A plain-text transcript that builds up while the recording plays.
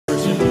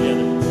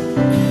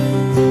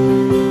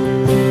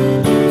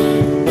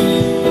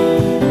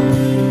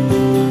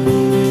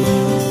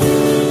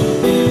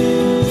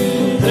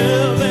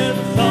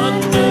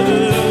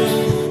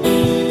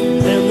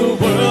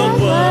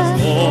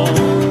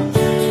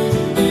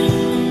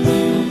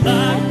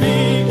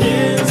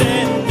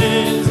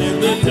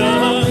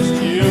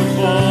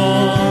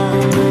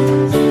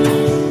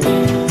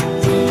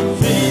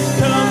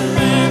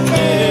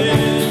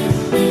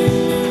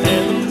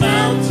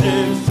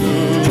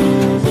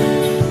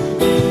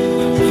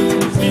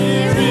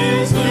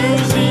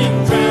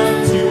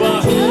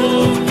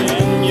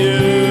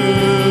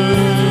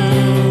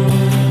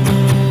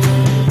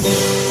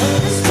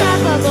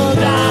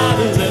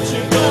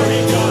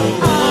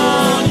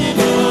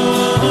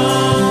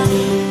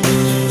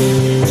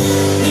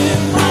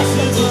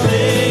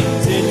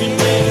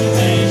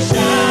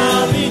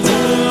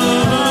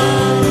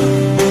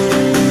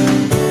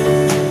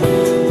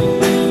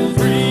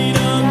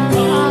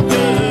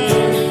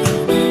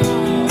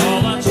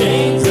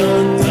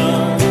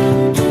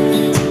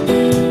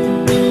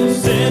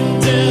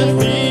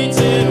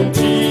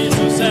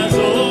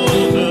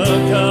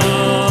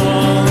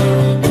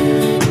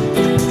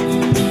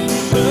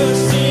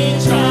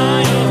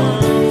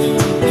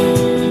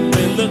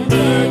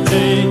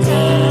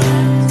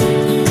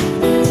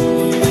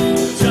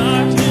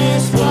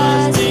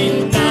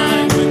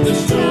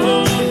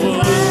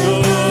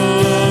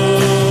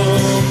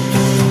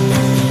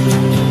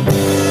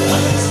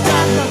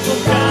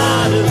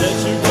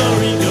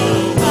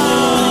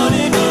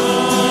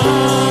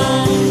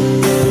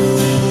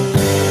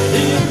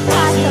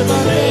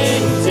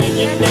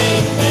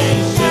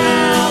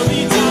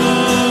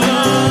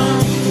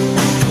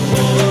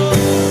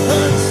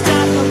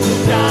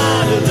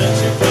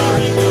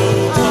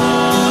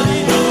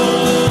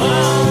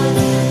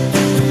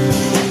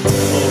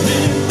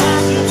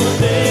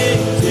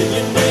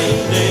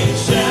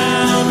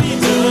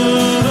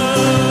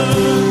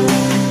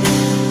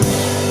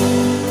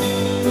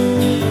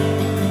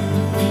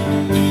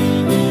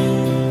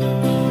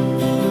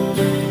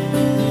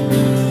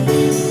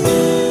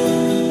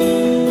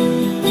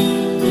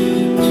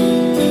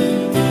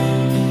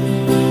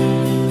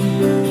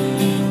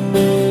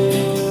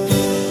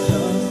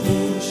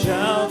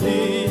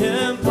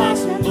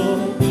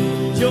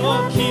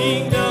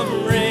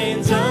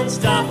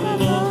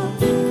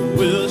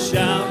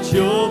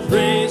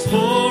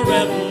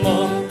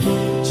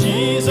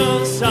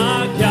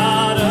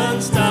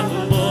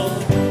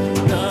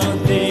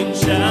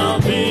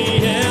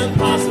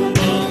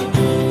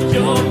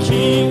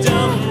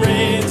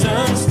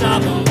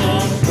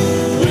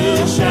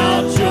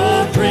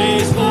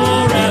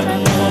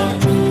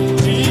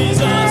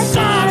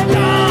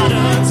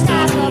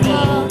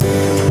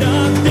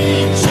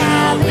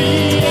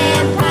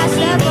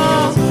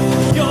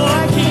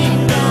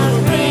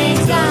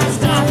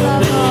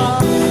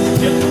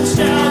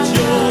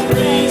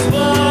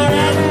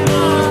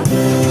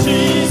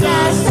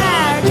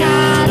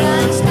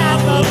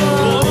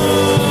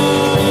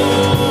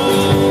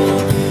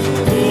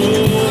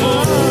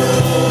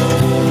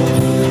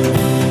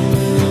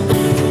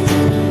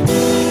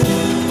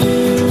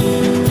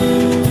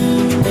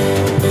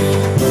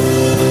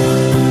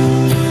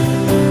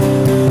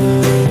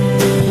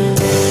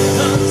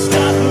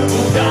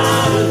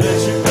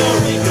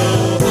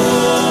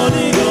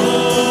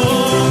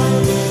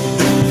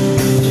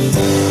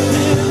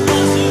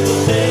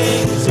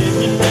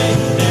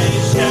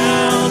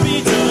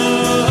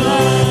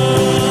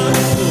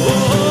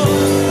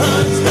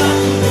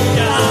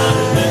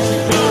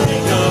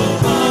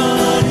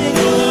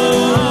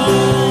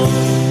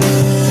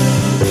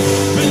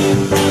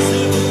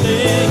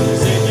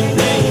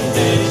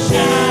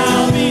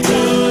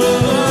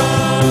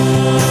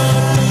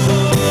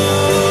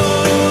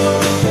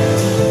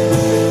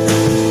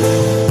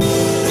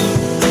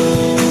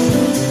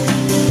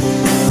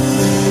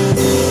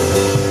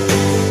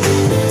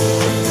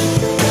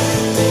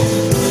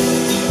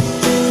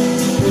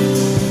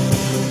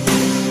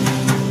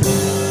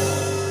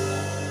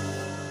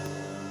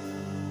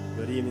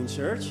evening,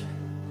 church.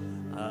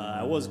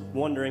 I was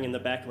wondering in the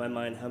back of my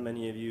mind how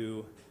many of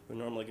you who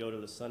normally go to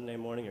the Sunday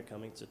morning are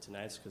coming to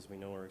tonight's, because we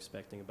know we're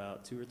expecting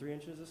about 2 or 3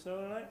 inches of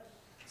snow tonight.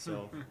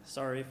 So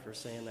sorry for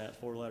saying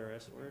that 4-letter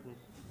S word.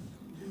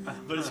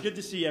 But it's good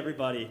to see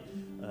everybody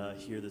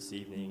here this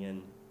evening.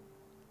 And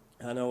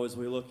I know as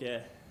we look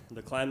at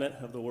the climate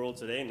of the world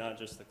today, not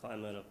just the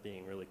climate of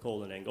being really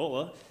cold in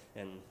Angola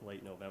in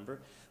late November,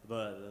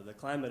 but the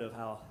climate of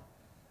how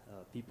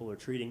people are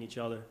treating each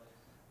other,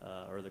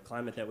 or the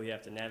climate that we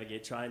have to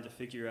navigate, trying to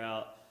figure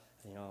out,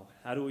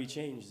 how do we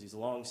change these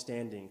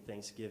long-standing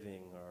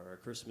Thanksgiving or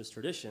Christmas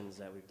traditions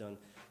that we've done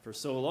for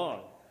so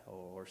long,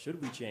 or should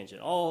we change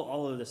it?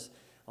 All of this,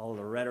 all of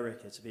the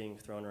rhetoric that's being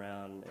thrown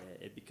around,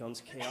 it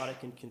becomes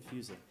chaotic and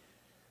confusing,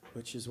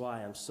 which is why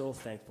I'm so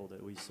thankful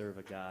that we serve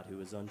a God who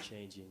is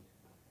unchanging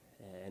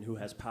and who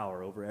has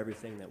power over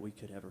everything that we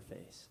could ever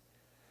face.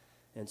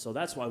 And so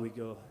that's why we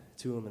go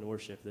to him in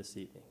worship this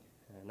evening,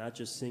 not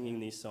just singing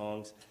these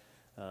songs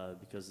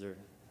because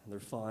they're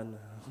fun,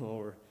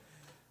 or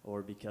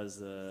because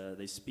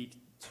they speak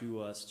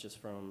to us just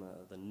from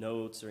the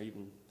notes, or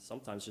even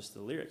sometimes just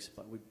the lyrics.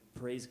 But we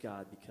praise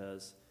God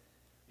because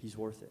he's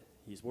worth it.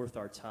 He's worth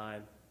our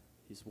time.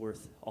 He's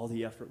worth all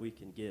the effort we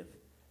can give.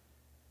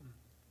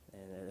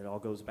 And it all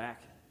goes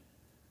back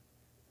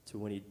to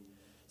when he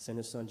sent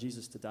his son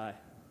Jesus to die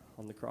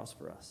on the cross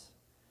for us.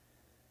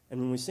 And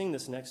when we sing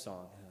this next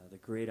song, The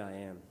Great I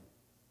Am,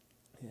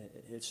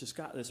 it's just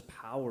got this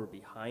power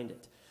behind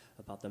it,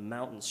 about the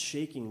mountains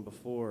shaking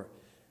before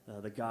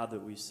the God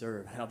that we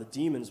serve, how the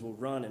demons will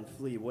run and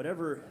flee,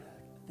 whatever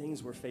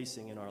things we're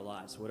facing in our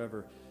lives,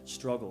 whatever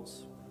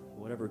struggles,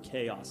 whatever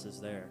chaos is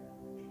there,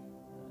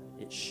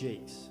 it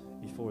shakes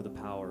before the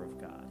power of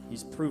God.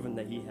 He's proven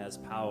that he has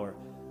power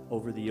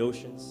over the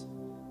oceans,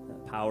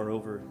 power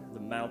over the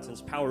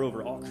mountains, power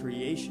over all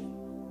creation,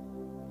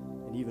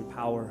 and even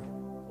power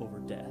over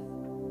death,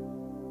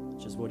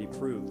 which is what he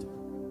proved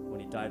when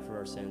he died for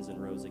our sins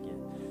and rose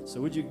again. So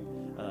would you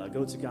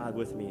go to God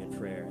with me in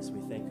prayer as we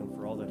thank him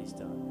for all that he's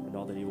done and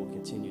all that he will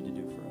continue to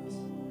do for us.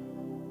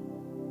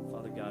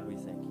 Father God, we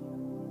thank you.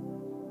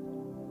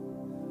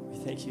 We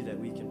thank you that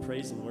we can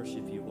praise and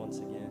worship you once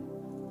again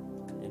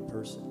in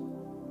person.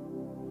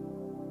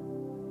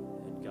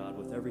 And God,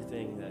 with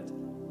everything that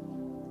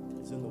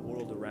is in the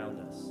world around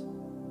us,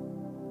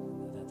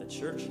 that the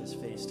church has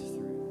faced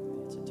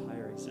through its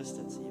entire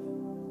existence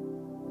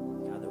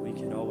even, God, that we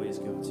can always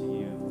go to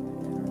you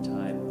in our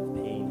time of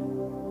pain,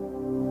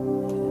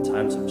 in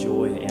times of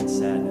joy and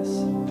sadness,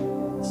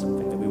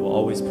 something that we will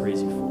always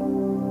praise you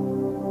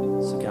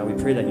for. So God,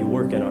 we pray that you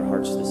work in our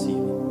hearts this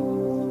evening.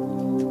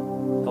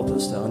 Help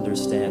us to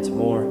understand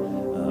more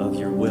of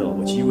your will,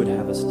 what you would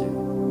have us do,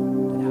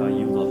 and how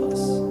you love us,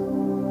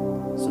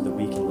 so that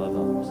we can love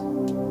others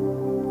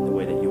in the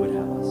way that you would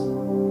have us.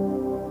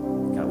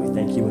 God, we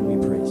thank you and we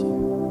praise you.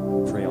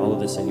 We pray all of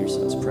this in your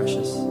son's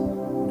precious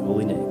and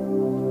holy name.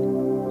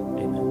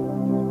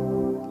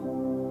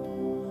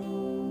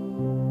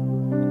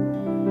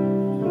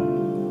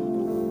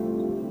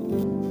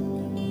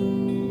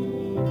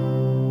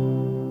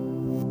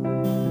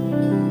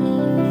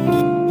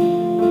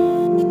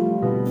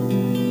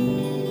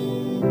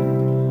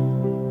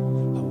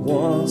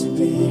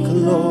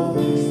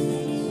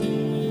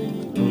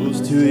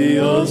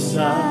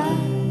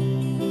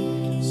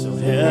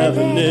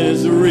 Heaven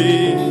is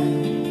real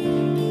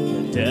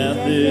and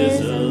death is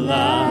a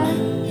lie.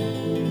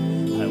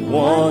 I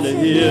want to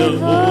hear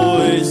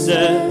voices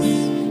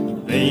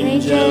of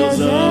angels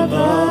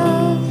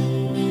above,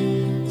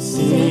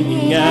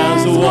 singing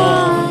as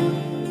one.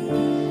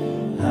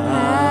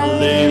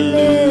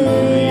 Hallelujah.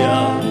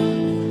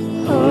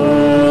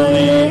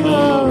 Holy,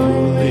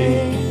 holy,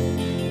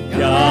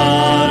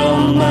 God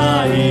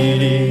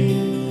Almighty,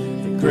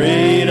 the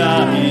great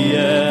I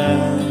am.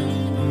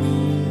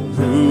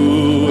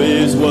 Who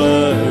is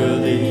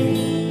worthy,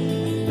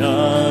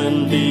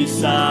 none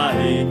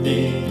beside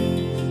thee,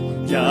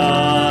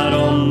 God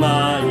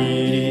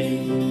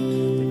Almighty,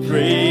 the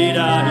great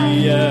I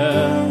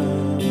am.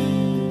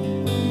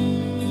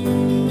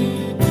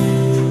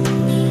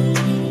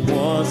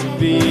 Want to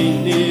be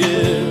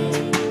near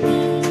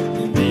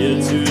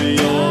to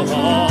your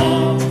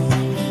heart,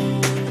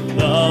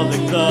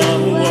 loving the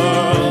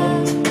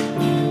world,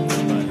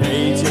 but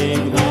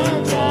hating the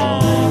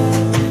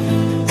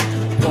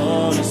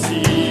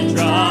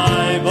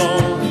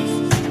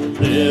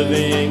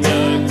living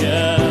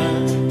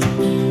again,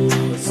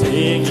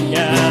 singing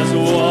as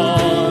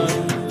one.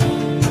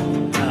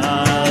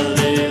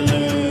 Hallelujah.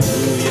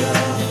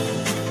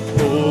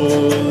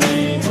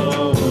 Holy,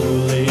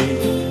 holy,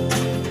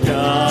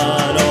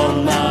 God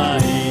Almighty.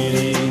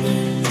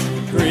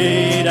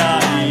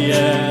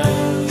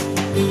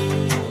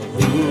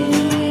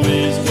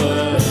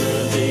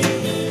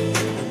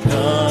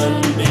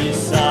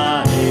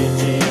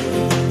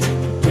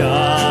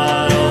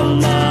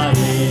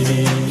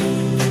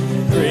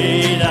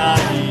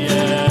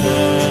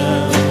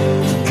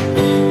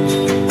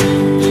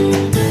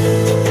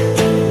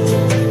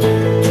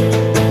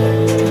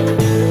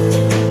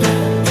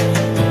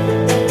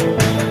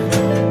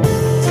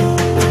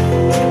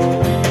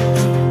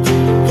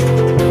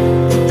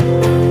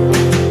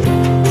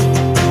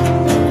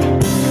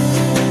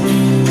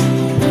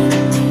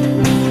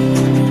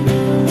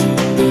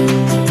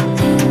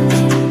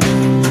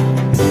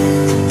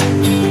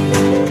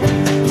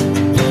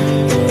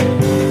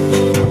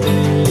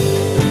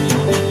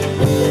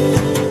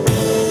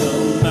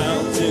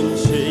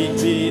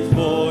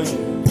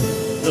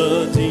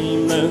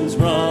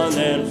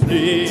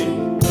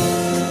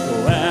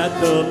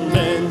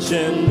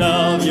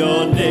 of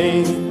your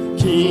name,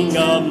 King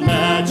of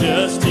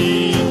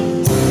majesty.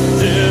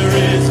 There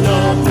is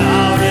no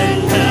power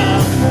in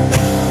hell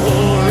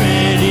or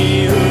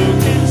any who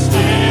can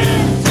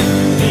stand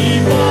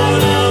before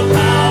the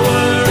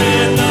power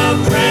and the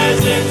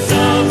presence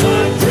of the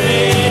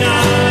great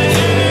I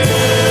am.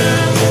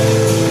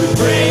 The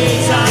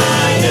great I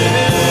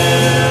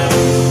am.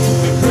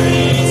 The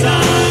great I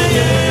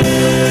am.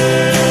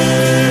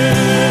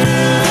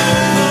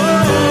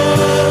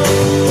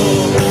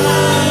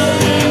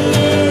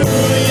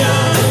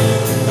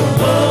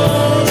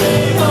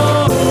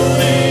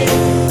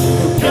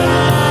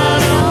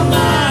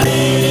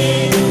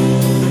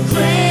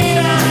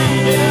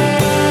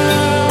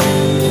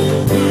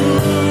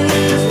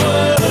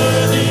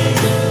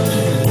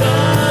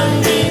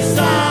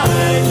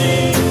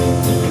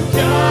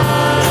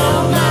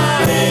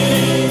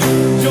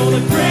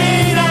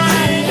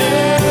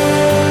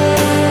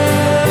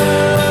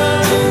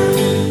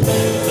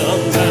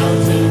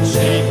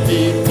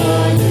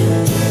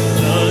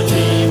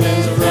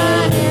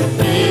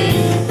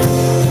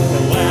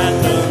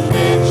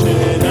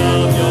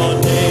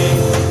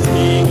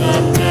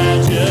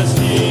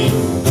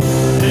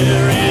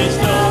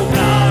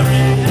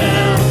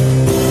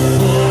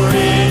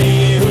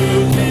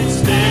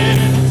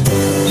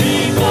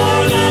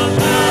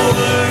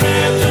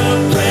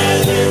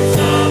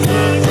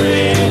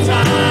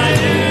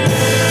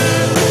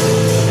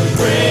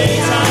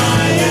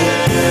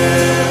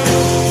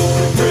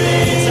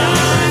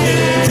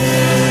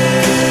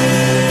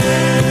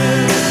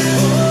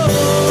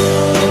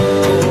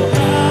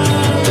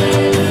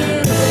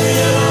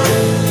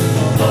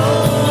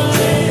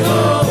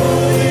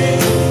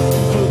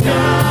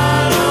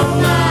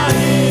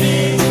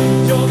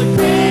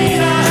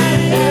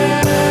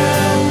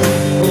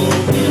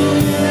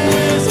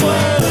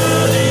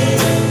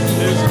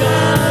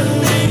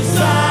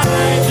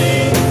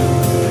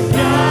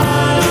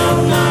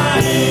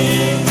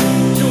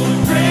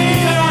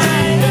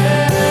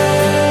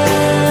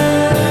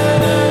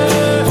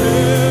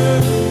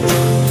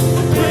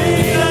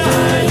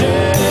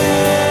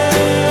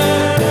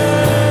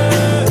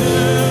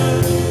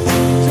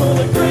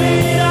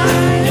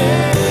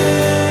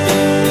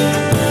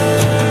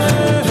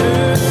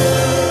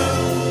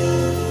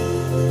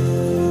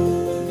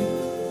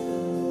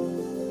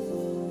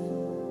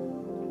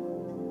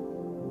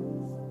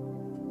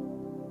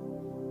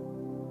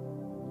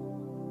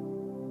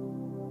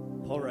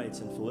 Paul writes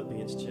in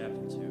Philippians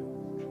chapter 2,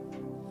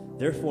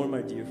 "Therefore,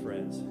 my dear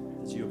friends,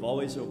 as you have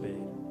always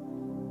obeyed,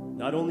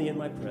 not only in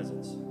my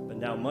presence, but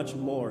now much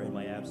more in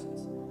my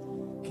absence,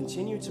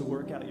 continue to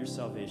work out your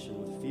salvation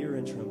with fear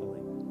and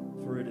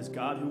trembling, for it is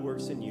God who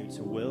works in you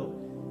to will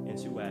and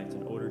to act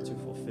in order to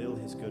fulfill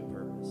his good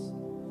purpose.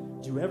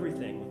 Do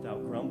everything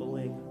without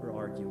grumbling or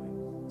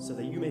arguing, so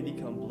that you may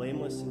become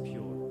blameless and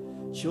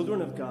pure,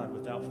 children of God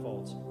without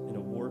fault in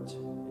a warped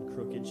and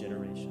crooked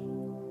generation.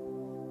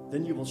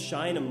 Then you will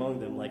shine among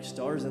them like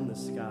stars in the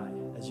sky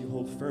as you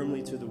hold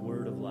firmly to the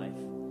word of life.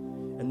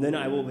 And then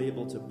I will be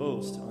able to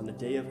boast on the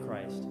day of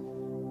Christ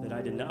that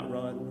I did not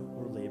run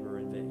or labor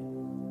in vain.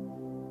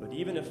 But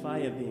even if I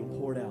am being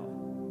poured out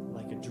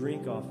like a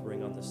drink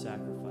offering on the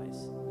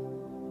sacrifice,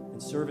 and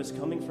service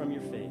coming from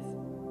your faith,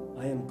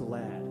 I am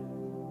glad,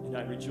 and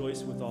I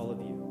rejoice with all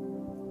of you.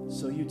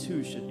 So you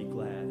too should be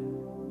glad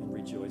and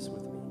rejoice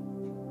with me."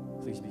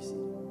 Please be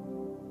seated.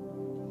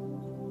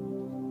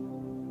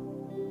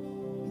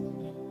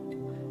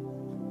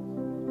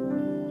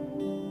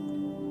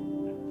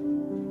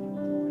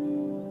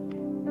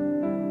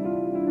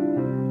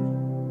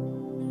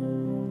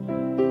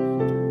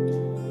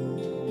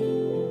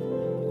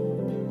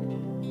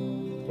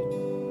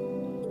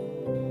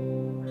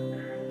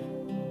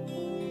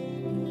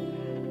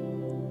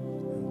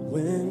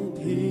 When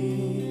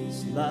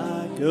peace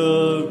like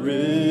a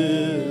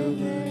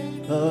river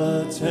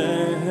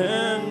attendeth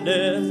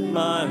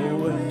my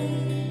way,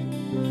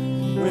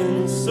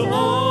 when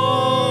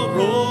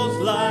sorrows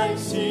like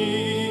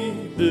sea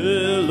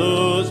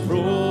billows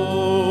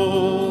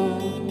roll,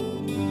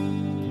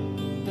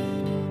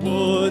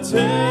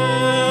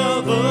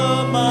 whatever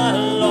my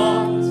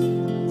lot,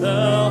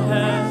 thou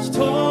hast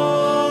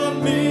taught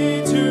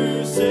me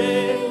to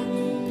say,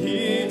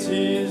 it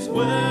is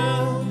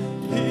well.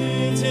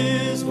 It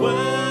is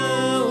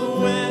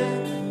well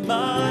with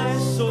my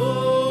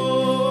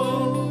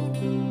soul.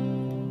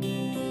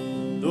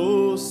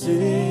 Though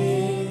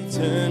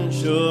Satan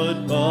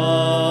should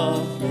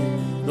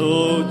buffet,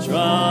 though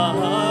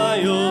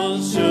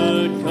trials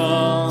should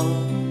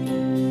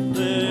come,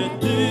 let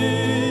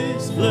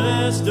this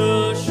blessed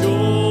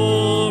assurance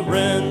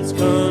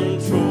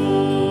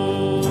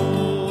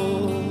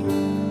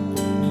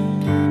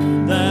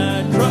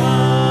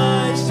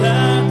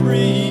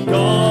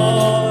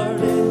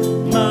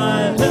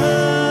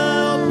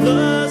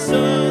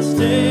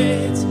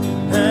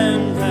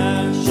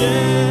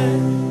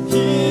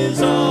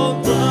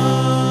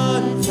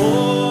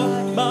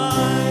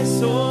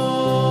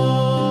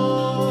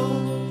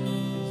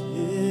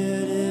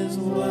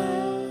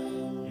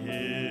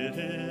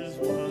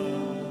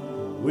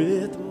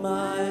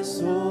my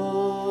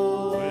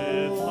soul.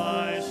 with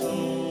my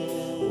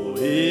soul.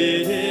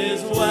 It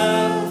is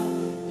well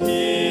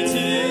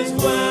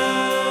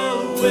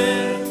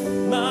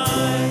with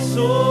my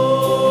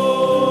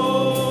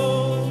soul.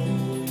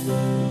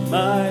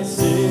 My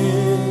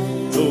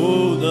sin,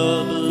 oh,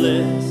 the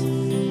bliss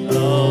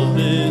of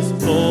this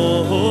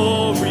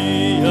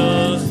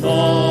glorious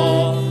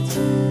thought.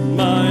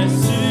 My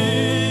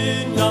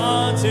sin,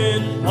 not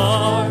in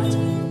part,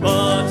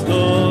 but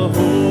the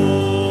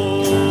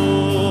whole,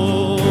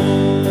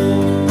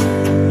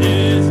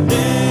 is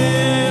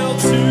nailed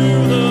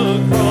to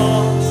the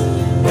cross,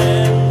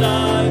 and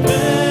I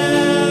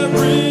bear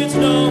it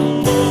no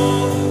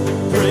more.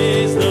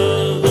 Praise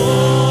the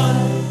Lord,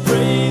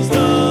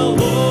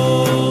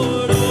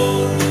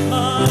 oh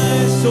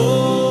my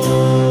soul.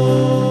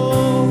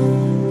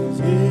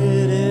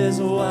 It is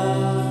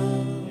well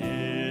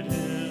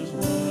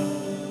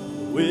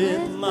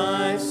with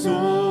my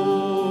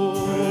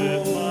soul.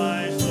 With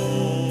my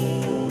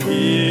soul.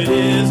 It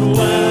is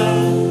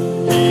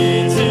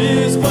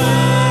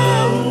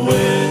well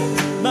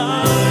with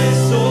my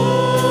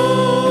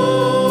soul.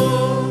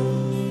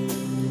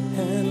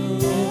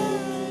 And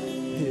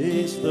Lord,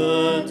 haste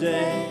the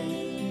day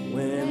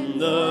when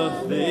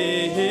the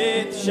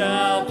faith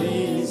shall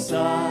be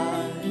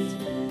sight,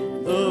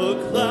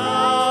 the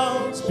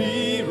clouds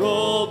be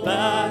rolled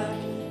back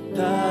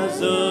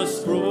as a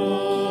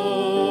scroll.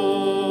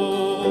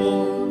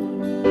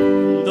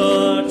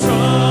 The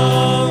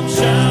trump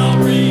shall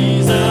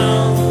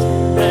resound,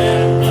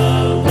 and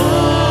the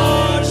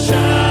Lord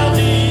shall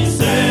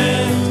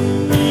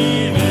descend.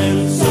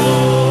 Even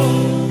so,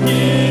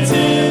 it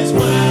is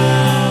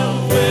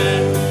well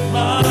with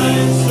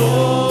my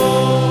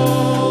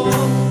soul.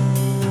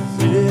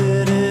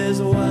 It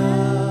is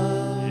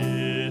well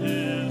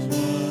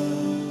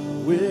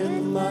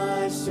with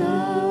my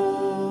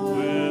soul.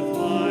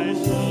 With my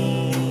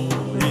soul.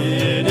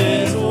 It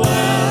is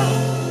well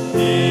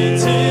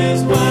with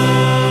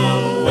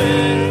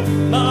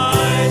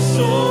my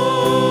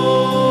soul.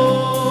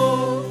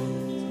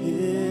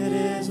 It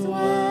is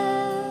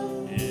well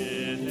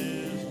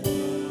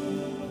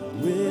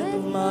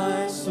with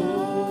my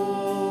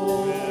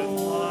soul.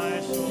 With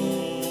my soul.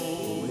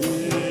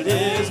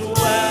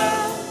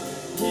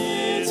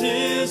 It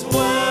is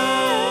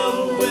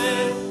well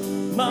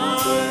with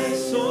my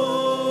soul.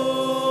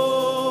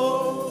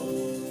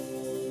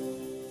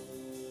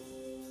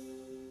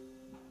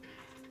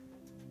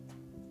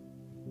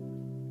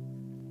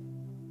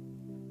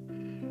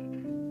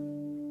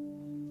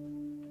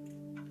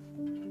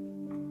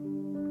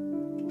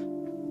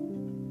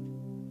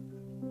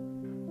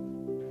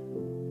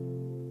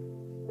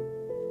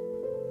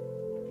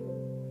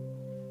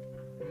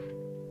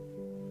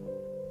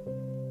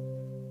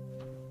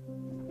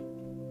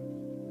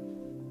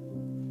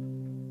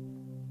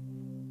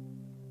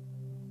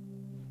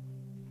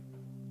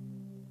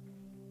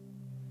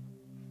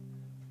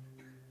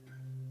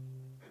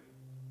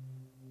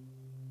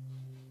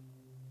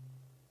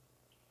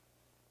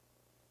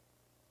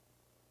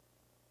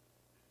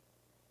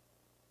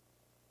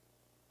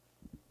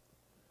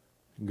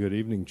 Good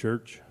evening,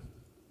 church.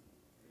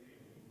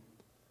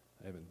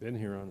 I haven't been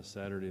here on a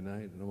Saturday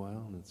night in a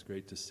while, and it's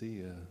great to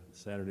see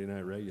Saturday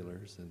night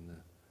regulars. And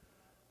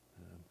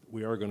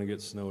we are going to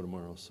get snow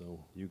tomorrow, so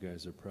you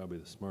guys are probably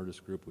the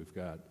smartest group we've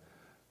got.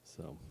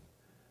 So,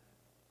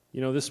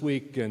 you know, this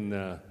week in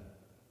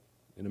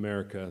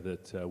America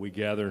that we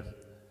gather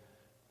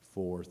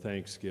for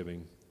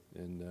Thanksgiving,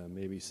 and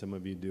maybe some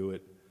of you do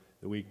it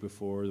the week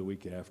before, the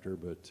week after,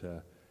 but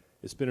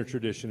it's been a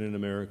tradition in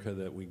America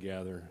that we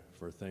gather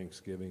for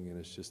Thanksgiving, and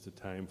it's just a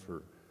time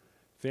for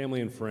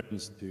family and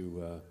friends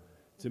to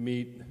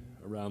meet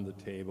around the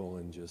table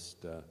and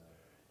just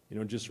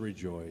just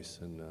rejoice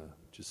and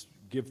just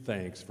give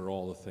thanks for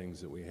all the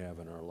things that we have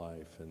in our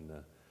life. And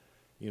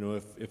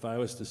if I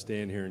was to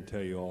stand here and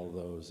tell you all of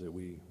those, that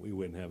we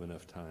wouldn't have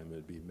enough time.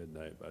 It'd be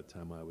midnight by the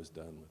time I was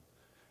done with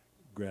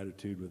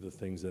gratitude with the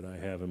things that I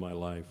have in my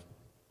life.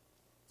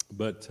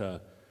 But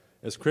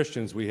as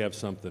Christians, we have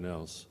something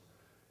else.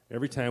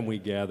 Every time we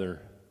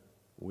gather,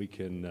 we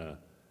can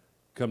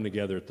come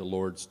together at the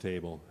Lord's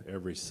table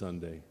every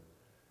Sunday,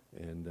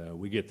 and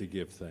we get to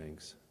give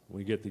thanks.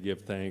 We get to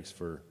give thanks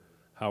for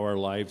how our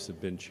lives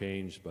have been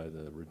changed by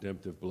the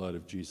redemptive blood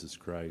of Jesus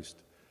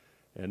Christ.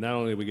 And not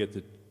only do we get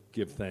to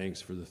give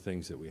thanks for the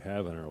things that we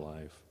have in our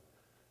life,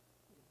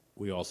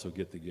 we also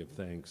get to give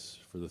thanks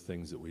for the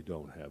things that we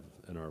don't have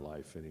in our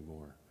life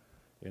anymore.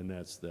 And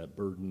that's that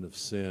burden of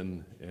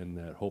sin and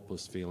that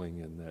hopeless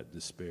feeling and that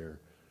despair.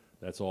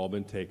 That's all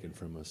been taken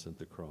from us at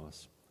the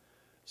cross.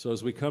 So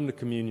as we come to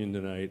communion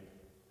tonight,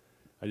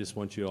 I just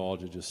want you all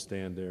to just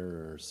stand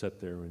there or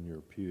sit there in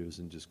your pews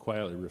and just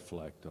quietly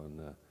reflect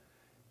on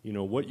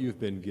what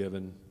you've been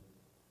given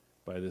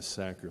by this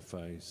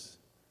sacrifice.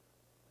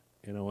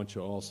 And I want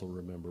you to also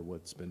remember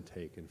what's been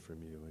taken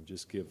from you and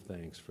just give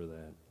thanks for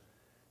that.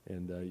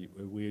 And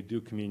we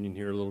do communion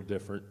here a little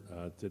different.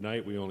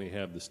 Tonight we only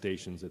have the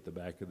stations at the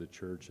back of the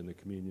church, and the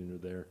communion are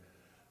there.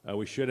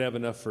 We should have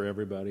enough for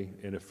everybody,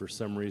 and if for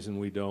some reason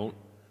we don't,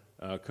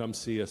 come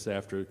see us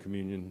after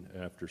communion,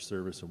 after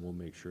service, and we'll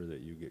make sure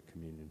that you get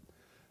communion.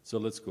 So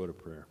let's go to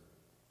prayer.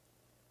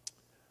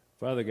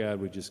 Father God,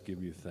 we just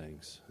give you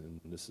thanks.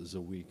 And this is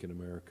a week in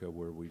America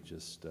where we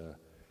just,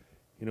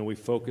 we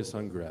focus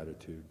on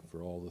gratitude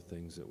for all the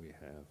things that we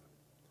have.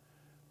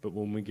 But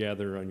when we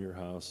gather on your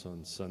house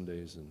on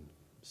Sundays and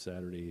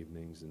Saturday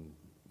evenings and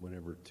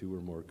whenever two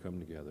or more come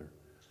together,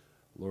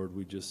 Lord,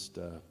 we just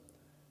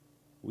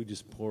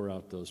pour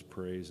out those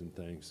praise and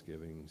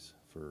thanksgivings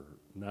for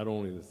not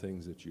only the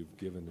things that you've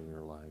given in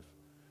our life,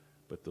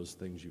 but those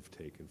things you've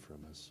taken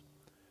from us.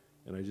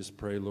 And I just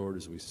pray, Lord,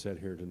 as we sit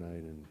here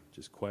tonight and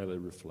just quietly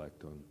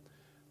reflect on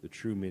the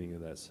true meaning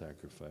of that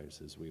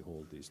sacrifice as we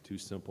hold these two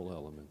simple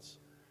elements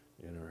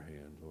in our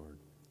hand, Lord.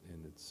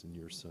 And it's in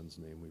your Son's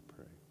name we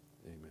pray.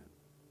 Amen.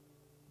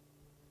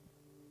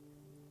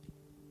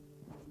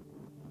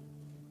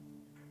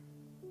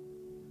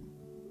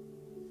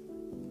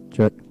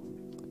 Check,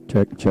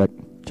 check, check,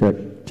 check,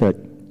 check.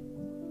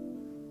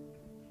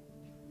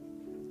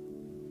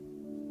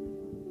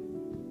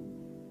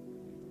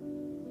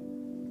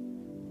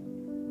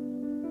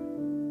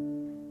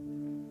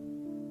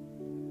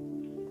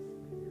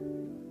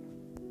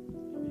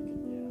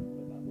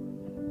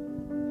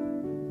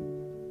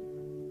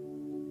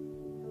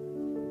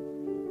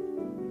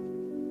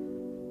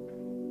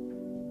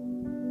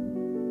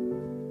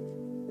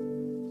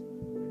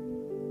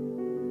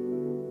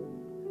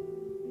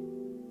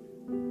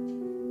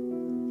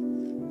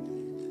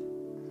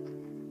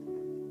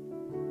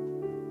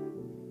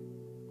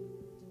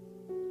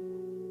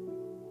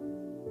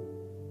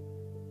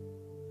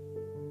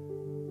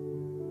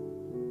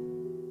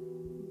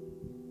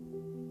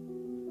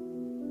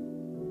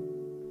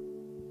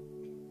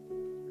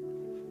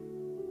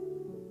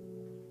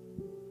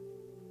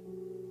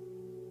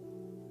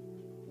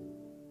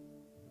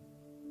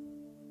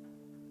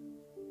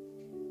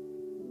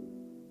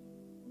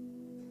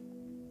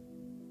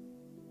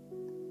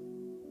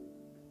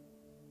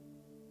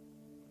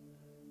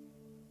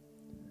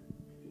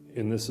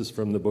 And this is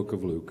from the book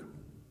of Luke.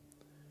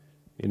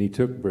 And he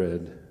took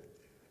bread,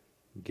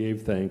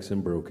 gave thanks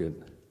and broke it,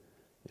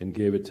 and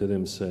gave it to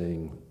them,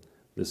 saying,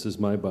 "This is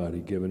my body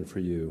given for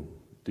you.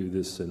 Do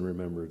this in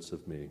remembrance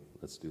of me."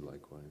 Let's do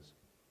likewise.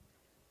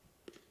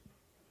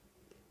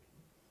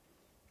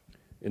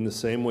 In the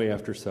same way,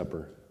 after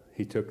supper,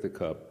 he took the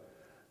cup,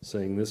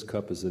 saying, "This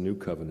cup is the new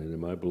covenant in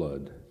my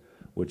blood,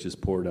 which is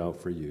poured out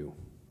for you.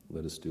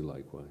 Let us do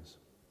likewise."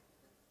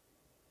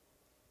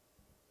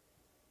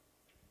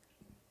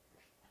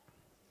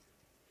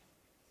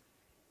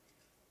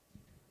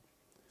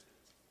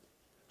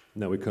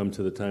 Now we come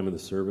to the time of the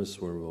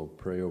service where we'll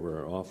pray over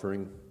our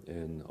offering,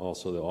 and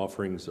also the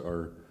offerings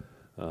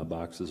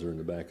boxes are in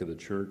the back of the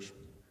church.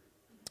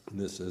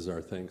 This is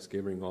our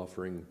Thanksgiving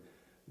offering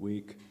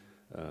week,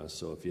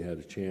 so if you had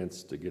a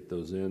chance to get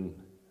those in,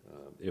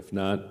 if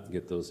not,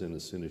 get those in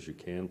as soon as you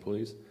can,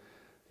 please,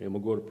 and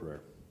we'll go to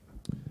prayer.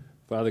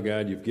 Father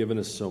God, you've given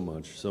us so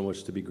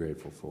much to be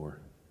grateful for,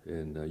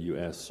 and you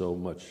ask so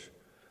much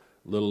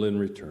little in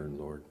return,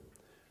 Lord.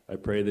 I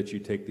pray that you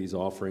take these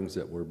offerings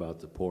that we're about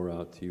to pour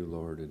out to you,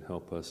 Lord, and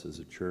help us as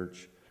a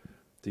church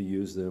to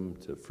use them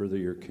to further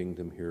your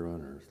kingdom here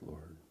on earth,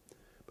 Lord.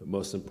 But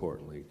most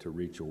importantly, to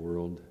reach a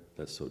world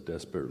that's so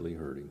desperately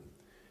hurting.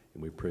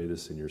 And we pray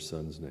this in your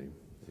Son's name.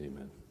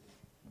 Amen.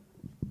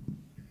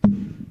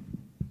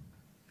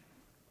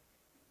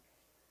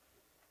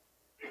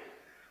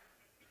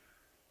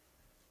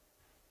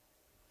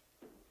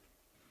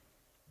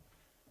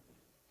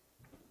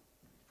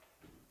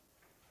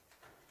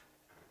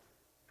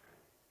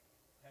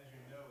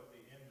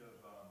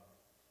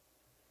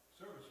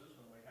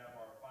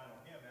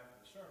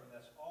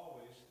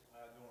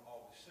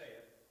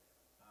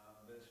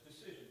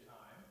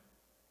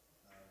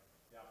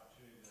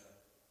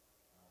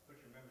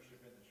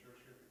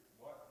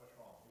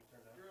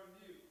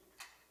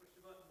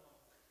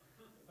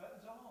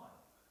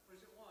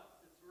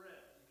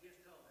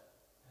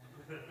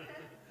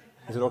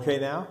 Is it okay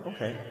now?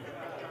 Okay.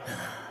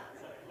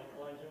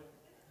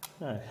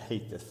 I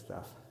hate this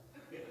stuff.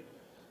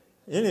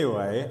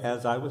 Anyway,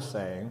 as I was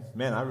saying,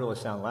 man, I really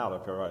sound loud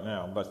up here right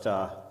now, but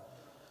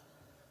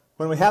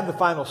when we have the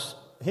final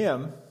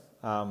hymn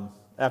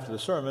after the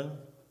sermon,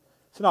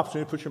 it's an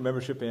opportunity to put your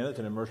membership in. It's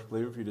an immersed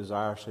believer if you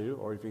desire to,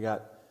 or if you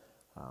got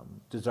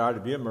desire to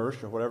be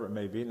immersed or whatever it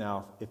may be.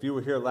 Now, if you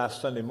were here last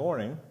Sunday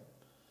morning,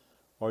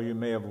 or you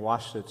may have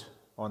watched it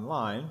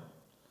online,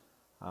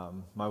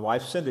 my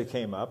wife Cindy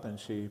came up and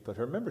she put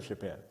her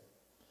membership in.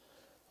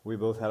 We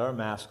both had our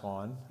mask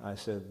on. I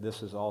said,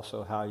 "This is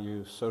also how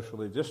you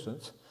socially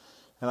distance."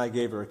 And I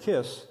gave her a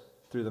kiss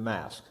through the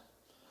mask.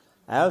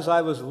 As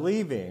I was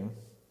leaving,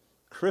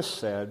 Chris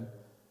said,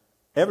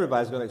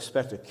 "Everybody's going to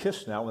expect a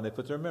kiss now when they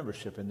put their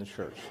membership in the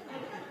church."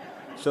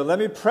 So let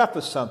me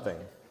preface something.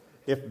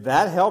 If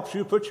that helps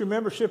you put your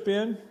membership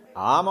in,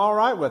 I'm all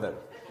right with it.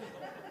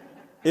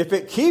 If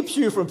it keeps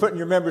you from putting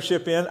your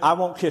membership in, I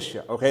won't kiss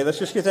you. Okay, let's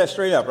just get that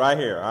straight up right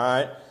here, all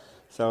right?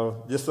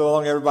 So just so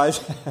long, everybody.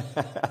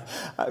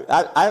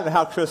 I don't know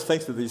how Chris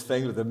thinks of these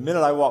things, but the minute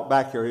I walked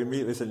back here, he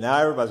immediately said, now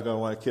everybody's going to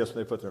want to kiss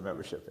when they put their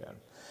membership in.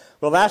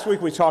 Well, last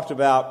week we talked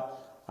about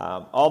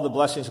all the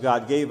blessings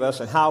God gave us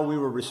and how we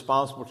were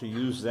responsible to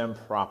use them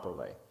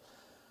properly.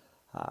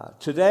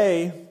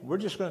 Today, we're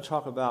just going to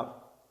talk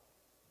about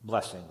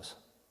blessings.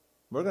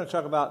 We're going to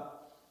talk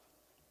about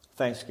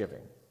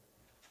Thanksgiving,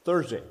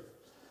 Thursday,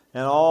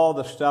 and all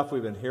the stuff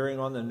we've been hearing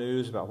on the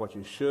news about what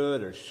you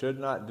should or should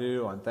not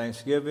do on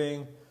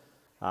Thanksgiving.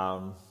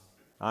 I'm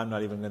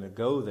not even going to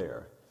go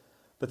there.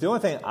 But the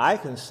only thing I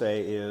can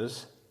say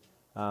is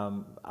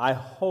I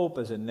hope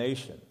as a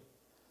nation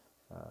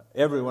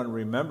everyone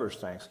remembers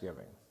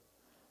Thanksgiving.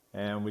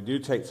 And we do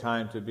take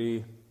time to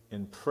be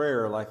in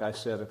prayer, like I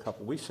said a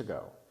couple weeks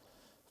ago,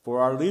 for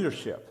our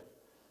leadership.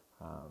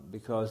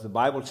 Because the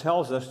Bible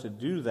tells us to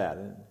do that.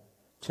 In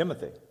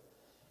Timothy,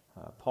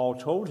 Paul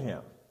told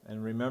him,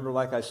 and remember,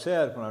 like I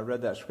said when I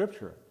read that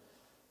scripture,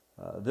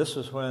 this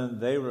was when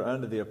they were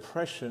under the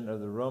oppression of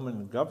the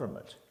Roman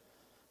government.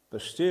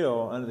 But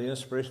still, under the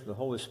inspiration of the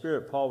Holy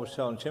Spirit, Paul was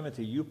telling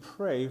Timothy, you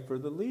pray for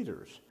the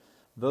leaders.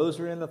 Those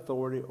are in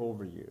authority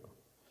over you.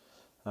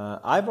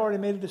 I've already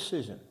made a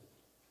decision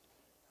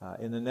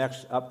in the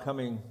next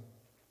upcoming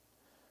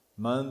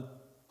month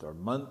or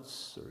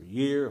months or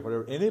year, or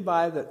whatever.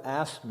 Anybody that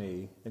asks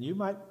me, and you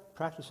might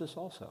practice this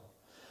also,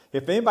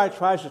 if anybody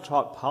tries to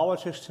talk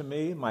politics to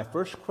me, my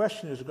first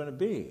question is going to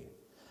be,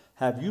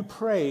 have you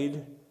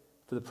prayed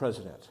for the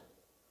president?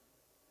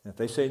 And if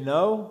they say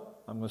no,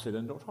 I'm going to say,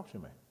 then don't talk to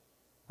me.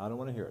 I don't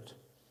want to hear it.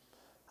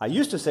 I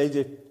used to say,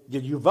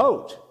 did you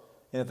vote?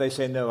 And if they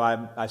say no,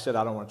 I said,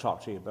 I don't want to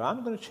talk to you. But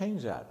I'm going to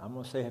change that. I'm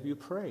going to say, have you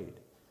prayed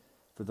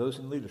for those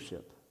in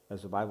leadership,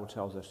 as the Bible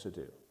tells us to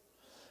do?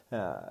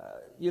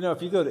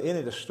 If you go to any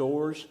of the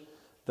stores,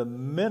 the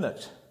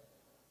minute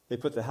they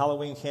put the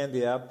Halloween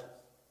candy up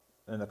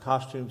and the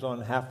costumes on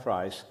half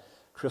price,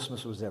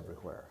 Christmas was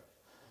everywhere.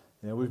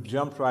 We've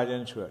jumped right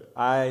into it.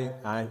 I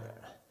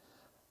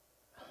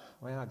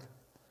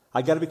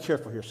got to be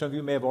careful here. Some of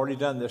you may have already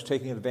done this,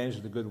 taking advantage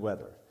of the good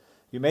weather.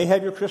 You may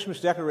have your Christmas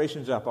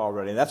decorations up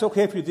already, and that's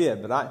okay if you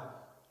did,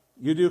 but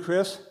you do,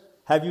 Chris?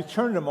 Have you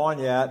turned them on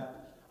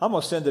yet? I'm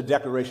going to send the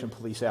decoration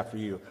police after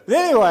you. But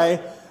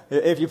anyway,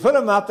 if you put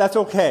them up, that's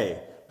okay.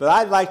 But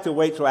I'd like to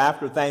wait till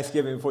after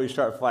Thanksgiving before you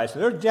start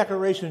flashing. There are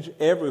decorations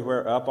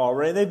everywhere up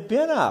already. They've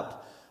been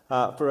up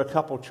for a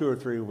couple, 2 or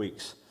 3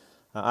 weeks.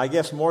 I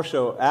guess more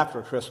so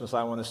after Christmas,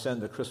 I want to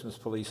send the Christmas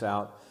police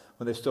out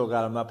when they've still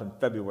got them up in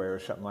February or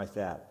something like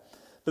that.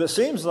 But it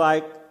seems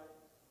like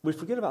we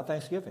forget about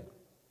Thanksgiving.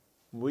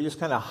 We just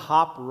kind of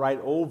hop right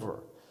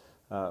over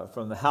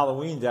from the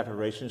Halloween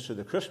decorations to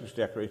the Christmas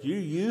decorations. You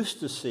used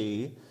to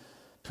see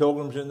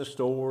pilgrims in the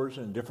stores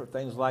and different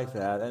things like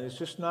that, and it's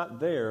just not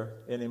there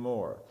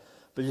anymore.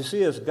 But you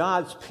see, as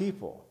God's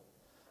people,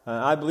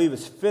 I believe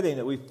it's fitting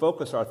that we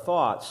focus our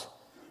thoughts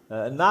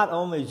not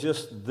only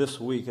just this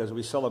week as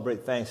we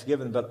celebrate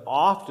Thanksgiving, but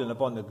often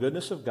upon the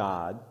goodness of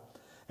God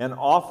and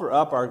offer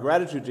up our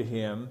gratitude to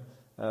Him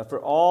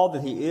for all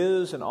that He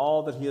is and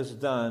all that He has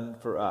done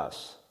for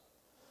us.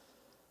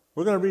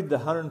 We're going to read the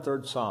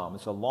 103rd Psalm.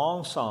 It's a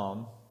long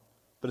psalm,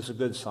 but it's a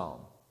good psalm.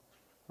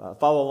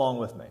 Follow along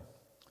with me.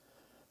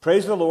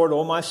 Praise the Lord,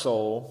 O my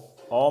soul,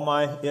 all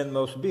my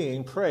inmost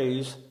being,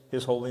 praise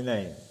His holy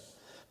name.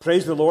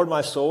 Praise the Lord,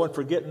 my soul, and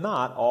forget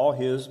not all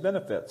His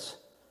benefits,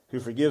 who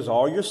forgives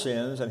all your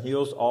sins and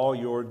heals all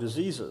your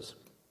diseases,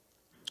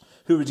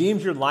 who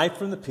redeems your life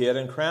from the pit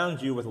and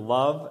crowns you with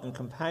love and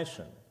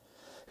compassion,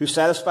 who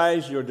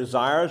satisfies your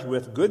desires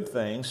with good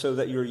things so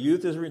that your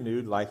youth is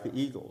renewed like the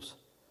eagles.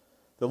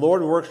 The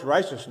Lord works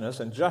righteousness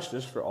and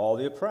justice for all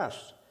the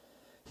oppressed.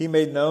 He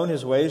made known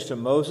His ways to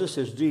Moses,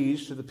 His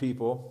deeds to the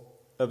people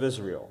of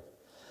Israel.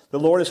 The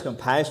Lord is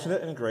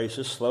compassionate and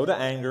gracious, slow to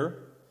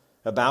anger,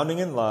 abounding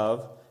in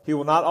love. He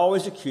will not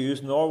always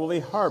accuse, nor will He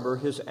harbor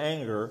His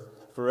anger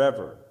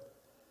forever.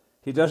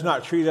 He does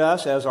not treat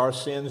us as our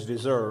sins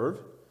deserve,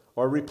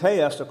 or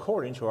repay us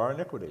according to our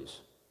iniquities.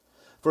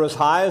 For as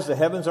high as the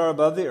heavens are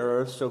above the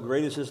earth, so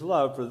great is His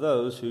love for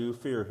those who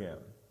fear Him.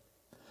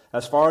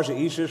 As far as the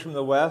east is from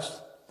the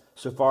west,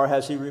 so far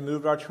has He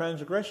removed our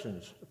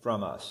transgressions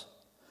from us.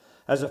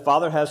 As a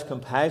father has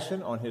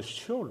compassion on his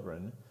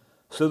children,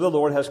 so the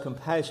Lord has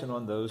compassion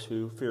on those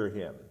who fear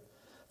Him.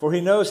 For He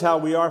knows how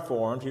we are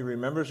formed. He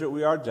remembers that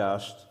we are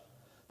dust.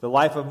 The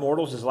life of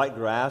mortals is like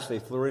grass. They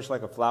flourish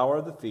like a flower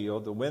of the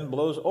field. The wind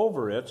blows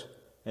over it,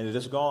 and it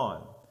is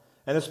gone,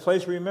 and its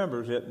place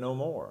remembers it no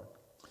more.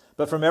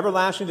 But from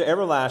everlasting to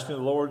everlasting,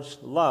 the Lord's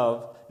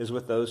love is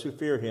with those who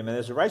fear Him, and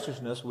His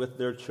righteousness with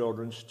their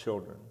children's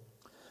children,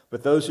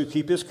 with those who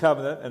keep His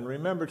covenant and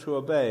remember to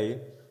obey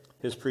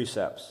His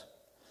precepts.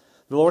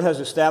 The Lord has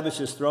established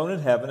His throne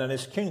in heaven, and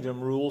His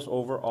kingdom rules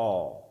over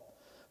all.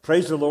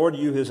 Praise the Lord,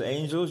 you His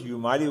angels, you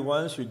mighty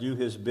ones who do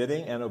His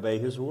bidding and obey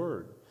His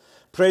word.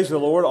 Praise the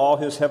Lord, all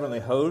His heavenly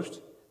host,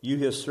 you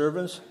His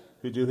servants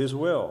who do His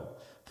will.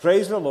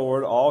 Praise the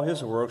Lord, all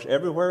His works,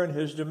 everywhere in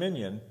His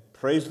dominion.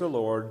 Praise the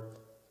Lord,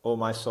 O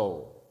my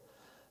soul.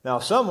 Now,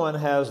 someone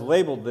has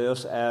labeled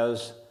this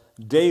as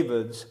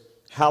David's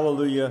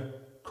Hallelujah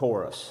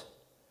chorus.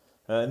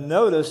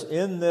 Notice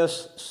in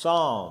this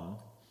psalm,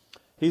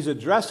 he's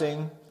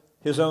addressing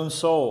his own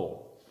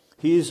soul.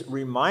 He's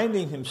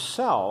reminding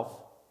himself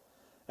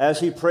as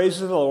he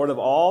praises the Lord of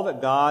all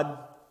that God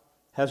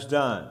has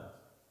done.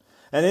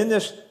 And in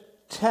this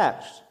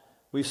text,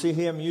 we see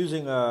him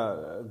using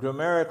a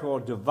grammatical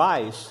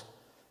device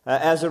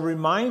as a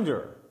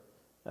reminder,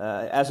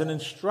 as an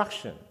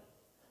instruction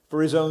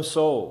for his own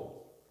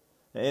soul.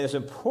 And it's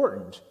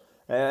important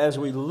as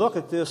we look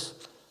at this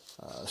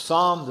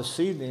psalm this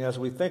evening, as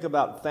we think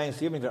about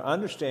Thanksgiving, to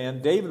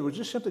understand David was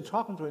just simply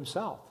talking to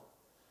himself.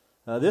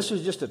 This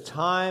was just a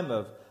time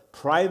of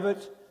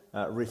private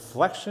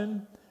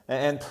reflection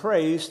and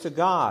praise to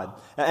God.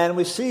 And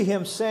we see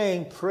him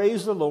saying,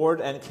 praise the Lord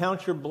and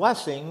count your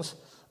blessings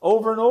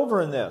over and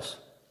over in this.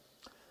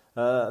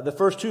 The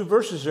first two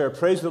verses there,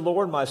 praise the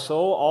Lord, my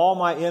soul, all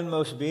my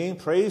inmost being,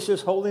 praise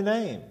his holy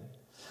name.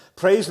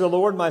 Praise the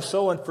Lord, my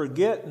soul, and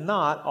forget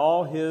not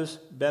all his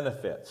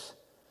benefits.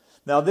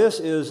 Now, this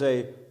is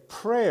a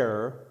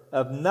prayer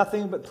of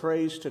nothing but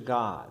praise to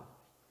God.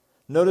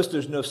 Notice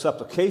there's no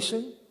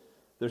supplication,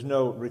 there's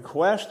no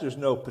request, there's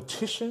no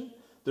petition,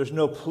 there's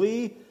no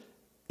plea.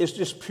 It's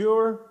just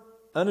pure,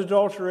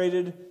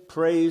 unadulterated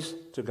praise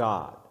to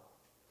God.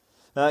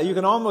 You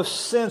can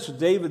almost sense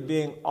David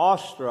being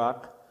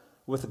awestruck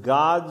with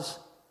God's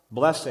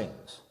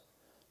blessings.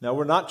 Now,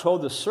 we're not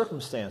told the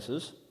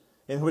circumstances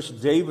in which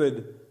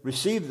David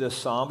received this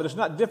psalm, but it's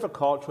not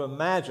difficult to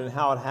imagine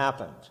how it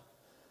happened.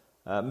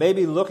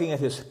 Maybe looking at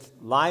his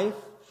life,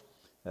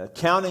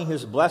 counting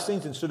his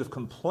blessings instead of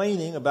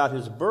complaining about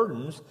his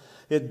burdens,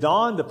 it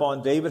dawned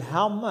upon David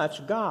how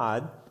much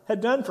God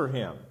had done for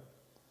him.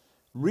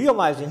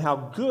 Realizing how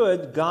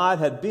good God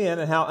had been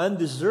and how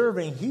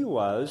undeserving he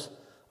was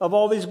of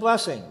all these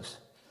blessings.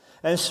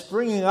 And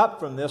springing up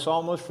from this,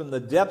 almost from the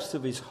depths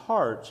of his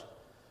heart,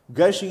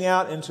 gushing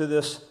out into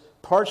this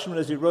parchment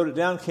as he wrote it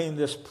down, came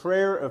this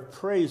prayer of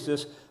praise,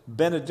 this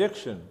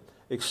benediction,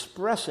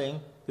 expressing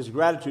his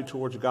gratitude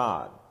towards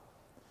God.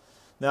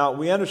 Now,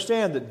 we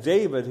understand that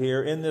David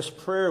here in this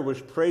prayer was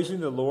praising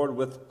the Lord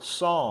with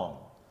song.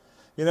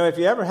 You know, if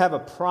you ever have a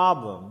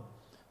problem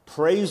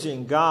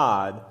praising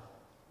God,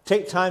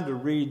 take time to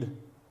read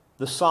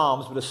the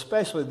Psalms, but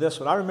especially this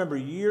one. I remember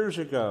years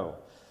ago,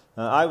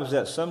 I was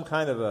at some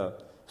kind of a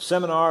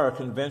seminar or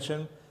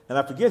convention, and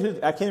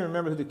I can't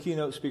remember who the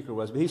keynote speaker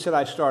was, but he said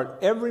I start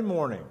every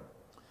morning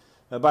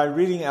by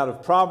reading out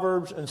of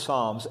Proverbs and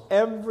Psalms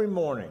every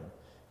morning.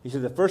 He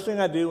said the first thing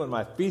I do when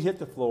my feet hit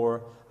the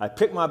floor, I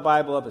pick my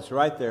Bible up, it's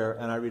right there,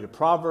 and I read a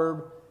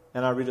proverb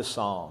and I read a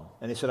psalm.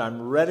 And he said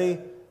I'm ready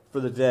for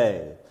the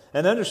day.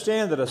 And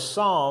understand that a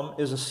psalm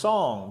is a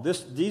song.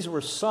 These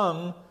were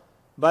sung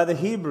by the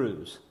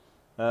Hebrews.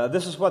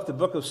 This is what the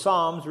book of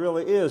Psalms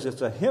really is.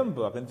 It's a hymn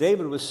book. And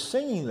David was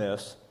singing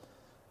this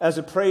as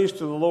a praise to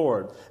the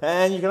Lord.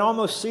 And you can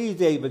almost see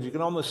David. You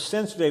can almost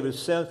sense David's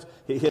sense.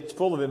 He's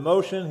full of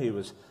emotion. He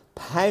was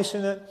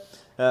passionate,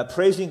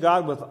 praising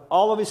God with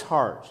all of his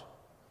heart.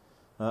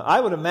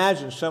 I would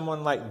imagine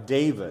someone like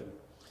David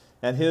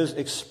and his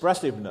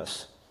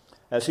expressiveness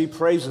as he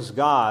praises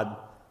God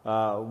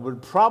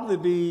would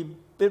probably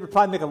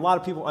make a lot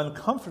of people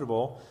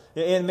uncomfortable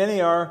in many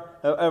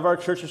of our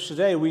churches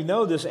today. We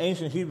know this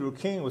ancient Hebrew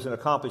king was an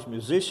accomplished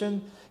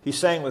musician. He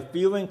sang with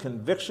feeling,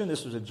 conviction.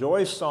 This was a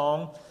joyous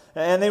song.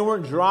 And they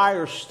weren't dry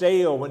or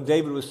stale when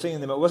David was singing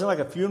them. It wasn't like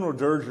a funeral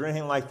dirge or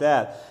anything like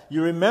that.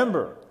 You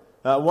remember,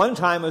 one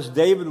time as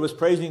David was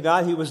praising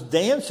God, he was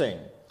dancing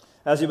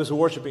as he was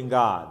worshiping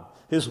God.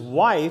 His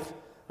wife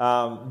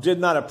did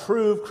not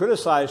approve,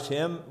 criticized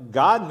him.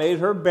 God made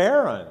her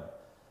barren.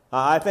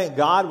 I think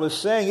God was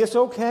saying it's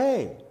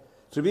okay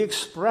to be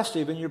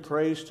expressive in your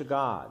praise to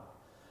God.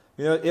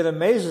 You know, it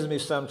amazes me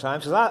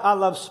sometimes because I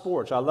love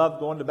sports. I love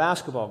going to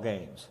basketball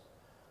games.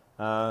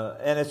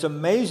 And it's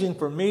amazing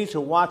for me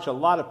to watch a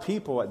lot of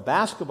people at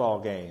basketball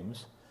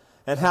games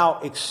and how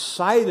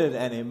excited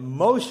and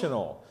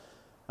emotional,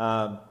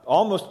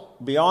 almost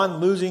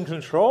beyond losing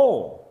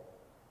control.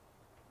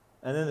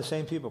 And then the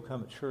same people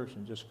come at church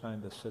and just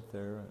kind of sit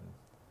there and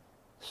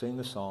sing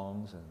the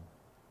songs and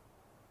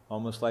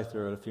almost like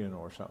they're at a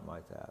funeral or something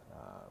like that.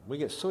 We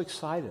get so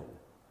excited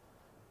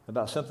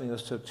about something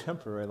that's so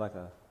temporary like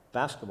a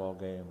basketball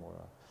game or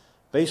a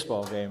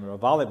baseball game or a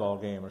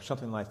volleyball game or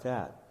something like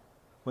that,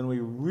 when we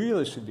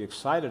really should be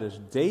excited, as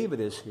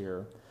David is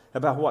here,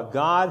 about what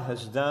God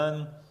has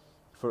done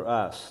for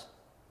us.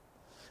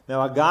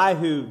 Now, a guy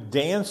who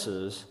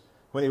dances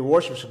when he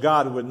worships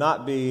God would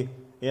not be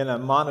in a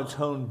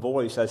monotone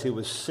voice as he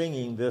was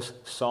singing this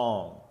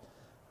song.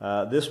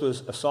 This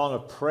was a song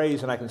of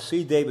praise, and I can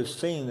see David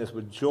singing this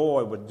with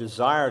joy, with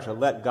desire to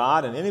let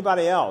God and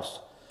anybody else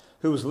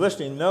who was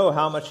listening know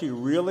how much he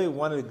really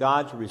wanted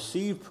God to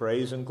receive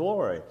praise and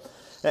glory.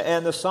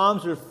 And the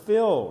Psalms are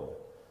filled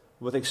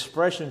with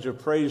expressions of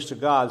praise to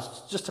God.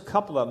 Just a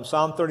couple of them.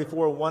 Psalm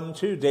 34, 1 and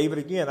 2. David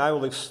again, I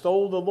will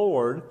extol the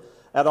Lord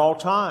at all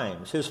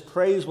times. His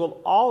praise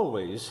will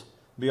always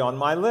be on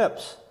my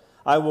lips.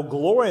 I will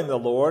glory in the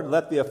Lord.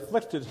 Let the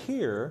afflicted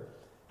hear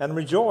and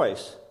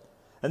rejoice.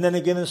 And then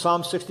again in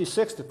Psalm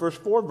 66, the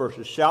first 4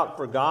 verses, shout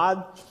for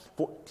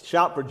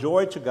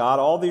joy to God,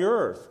 all the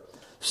earth.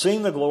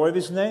 Sing the glory of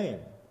his name.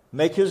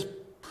 Make his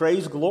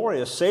praise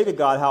glorious. Say to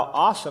God, how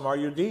awesome are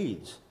your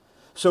deeds.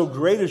 So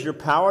great is your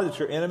power that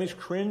your enemies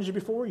cringe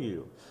before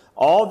you.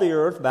 All the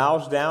earth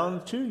bows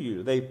down to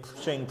you. They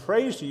sing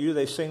praise to you.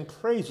 They sing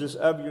praises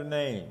of your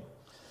name.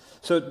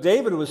 So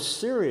David was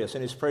serious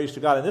in his praise to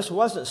God. And this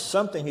wasn't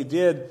something he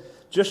did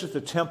just at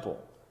the temple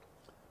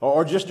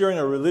or just during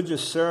a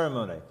religious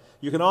ceremony.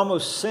 You can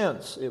almost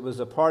sense it was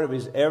a part of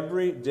his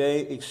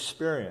everyday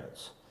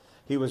experience.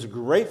 He was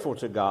grateful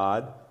to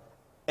God,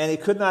 and he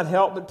could not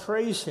help but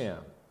praise him.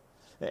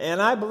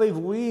 And I believe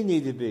we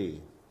need to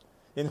be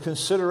in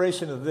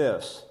consideration of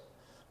this,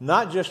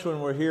 not just when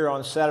we're here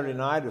on Saturday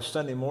night or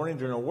Sunday morning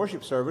during a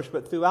worship service,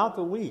 but throughout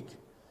the week,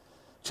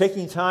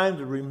 taking time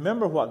to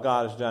remember what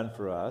God has done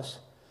for us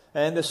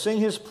and to sing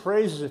his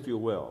praises, if you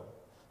will,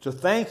 to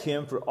thank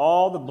him for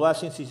all the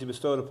blessings he's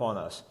bestowed upon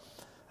us.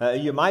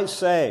 You might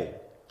say,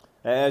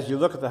 as you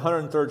look at the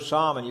 103rd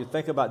Psalm and you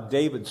think about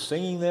David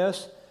singing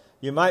this,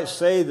 you might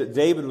say that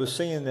David was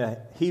singing the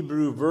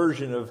Hebrew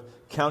version of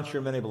Count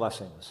Your Many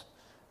Blessings.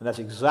 And that's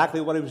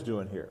exactly what he was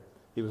doing here.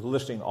 He was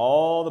listing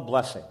all the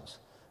blessings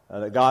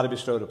that God had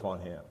bestowed upon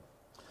him.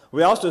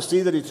 We also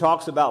see that he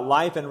talks about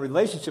life and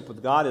relationship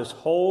with God as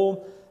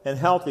whole and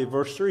healthy.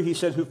 Verse 3, he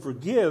said, who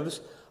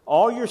forgives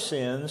all your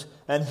sins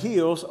and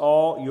heals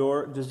all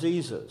your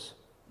diseases.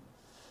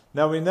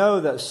 Now we know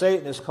that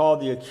Satan is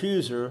called the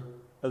accuser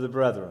of the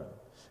brethren.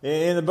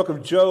 In the book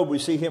of Job, we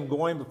see him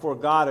going before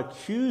God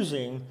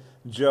accusing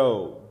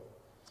Job.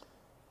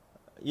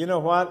 You know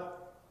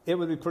what? It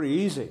would be pretty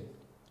easy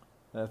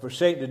for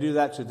Satan to do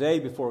that today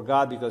before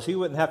God, because he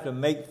wouldn't have to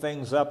make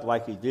things up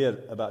like he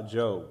did about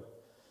Job.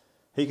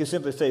 He could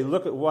simply say,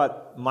 look at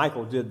what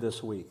Michael did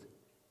this week.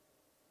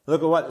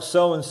 Look at what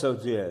so-and-so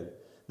did.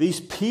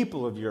 These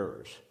people of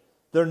yours,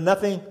 they're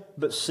nothing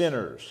but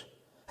sinners.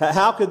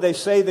 How could they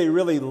say they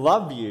really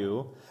love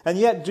you and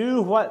yet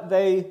do what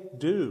they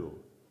do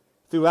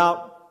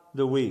throughout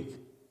the week?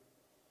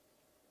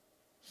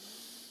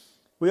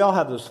 We all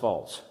have those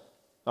faults.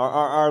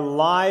 Our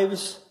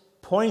lives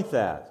point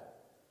that.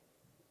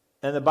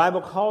 And the Bible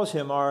calls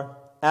him our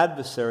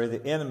adversary,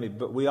 the enemy.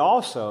 But we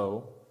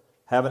also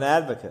have an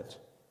advocate.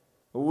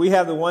 We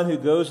have the one who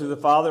goes to the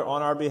Father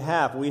on our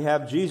behalf. We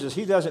have Jesus.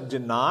 He doesn't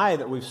deny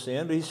that we've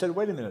sinned, but he said,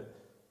 wait a minute,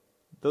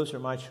 those are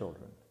my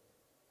children.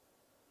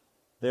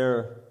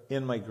 They're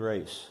in my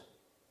grace.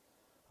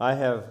 I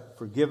have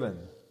forgiven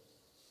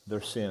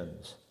their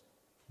sins.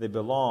 They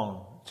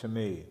belong to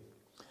me.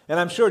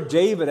 And I'm sure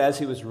David, as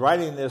he was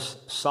writing this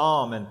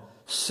psalm and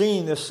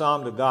singing this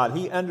psalm to God,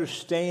 he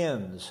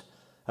understands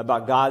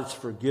about God's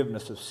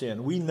forgiveness of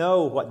sin. We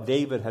know what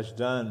David has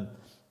done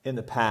in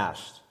the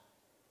past.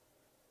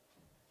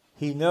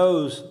 He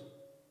knows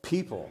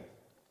people,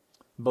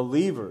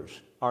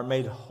 believers, are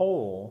made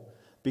whole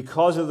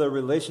because of their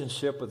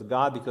relationship with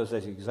God, because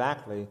that's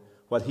exactly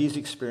what he's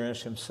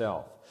experienced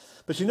himself.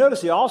 But you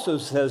notice he also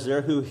says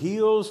there, who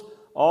heals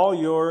all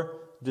your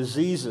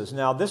diseases.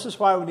 Now, this is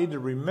why we need to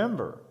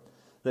remember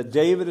that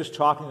David is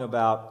talking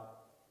about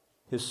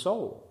his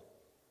soul.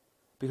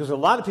 Because a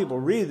lot of people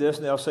read this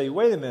and they'll say,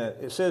 wait a minute,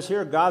 it says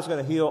here God's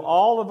going to heal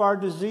all of our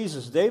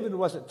diseases. David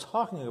wasn't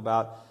talking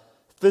about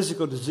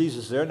physical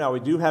diseases there. Now,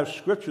 we do have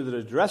scripture that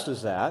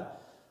addresses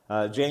that.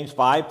 James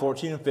 5,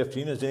 14 and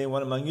 15, is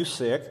anyone among you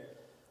sick?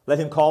 Let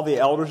him call the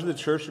elders of the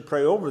church to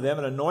pray over them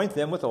and anoint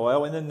them with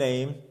oil in the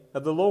name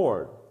of the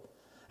Lord.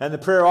 And the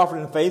prayer offered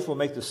in faith will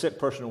make the sick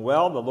person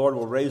well. The Lord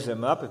will raise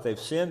them up. If they've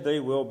sinned, they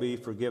will be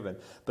forgiven.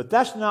 But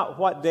that's not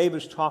what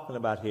David's talking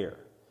about here.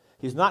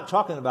 He's not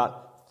talking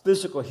about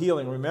physical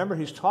healing. Remember,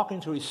 he's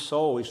talking to his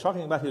soul. He's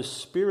talking about his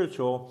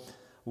spiritual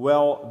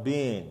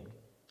well-being.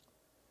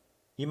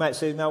 You might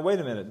say, now, wait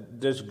a minute.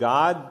 Does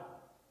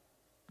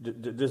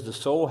the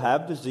soul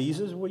have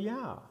diseases? Well,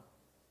 yeah.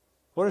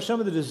 What are some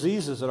of the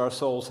diseases that our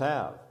souls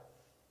have?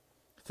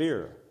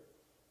 Fear,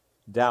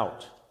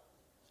 doubt,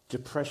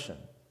 depression,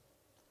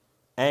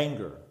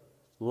 anger,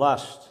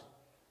 lust,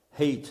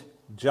 hate,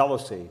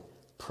 jealousy,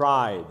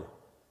 pride,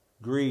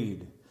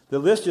 greed. The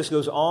list just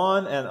goes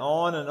on and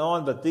on and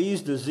on, but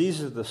these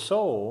diseases of the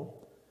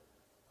soul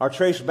are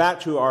traced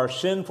back to our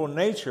sinful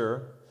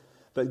nature,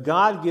 but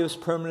God gives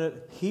permanent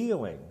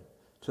healing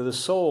to the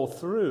soul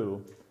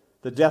through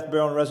the death,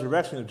 burial, and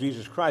resurrection of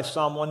Jesus Christ.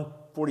 Psalm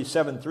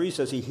 147:3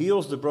 says he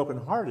heals the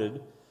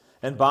brokenhearted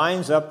and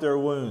binds up their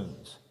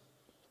wounds.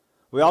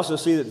 We also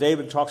see that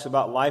David talks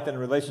about life and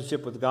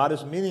relationship with God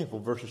as meaningful,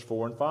 verses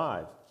 4 and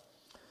 5.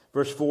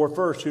 Verse 4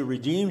 first, who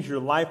redeems your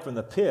life from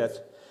the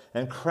pit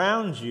and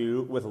crowns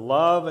you with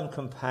love and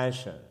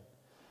compassion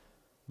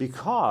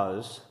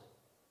because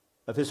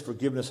of his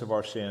forgiveness of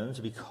our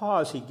sins,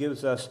 because he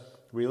gives us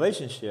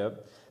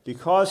relationship,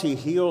 because he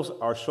heals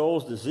our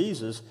soul's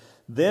diseases,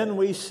 then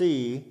we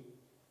see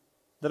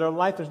that our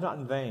life is not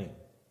in vain.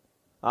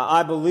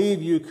 I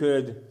believe you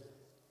could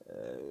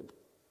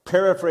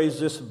paraphrase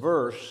this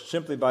verse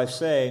simply by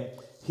saying,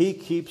 he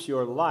keeps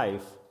your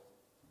life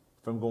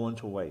from going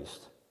to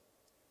waste.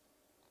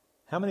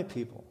 How many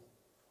people,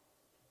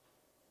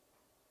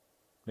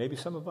 maybe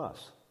some of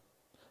us,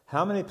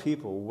 how many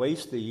people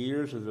waste the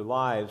years of their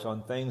lives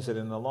on things that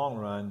in the long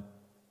run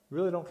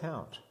really don't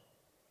count?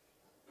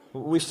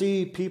 We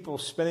see people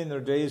spending their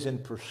days in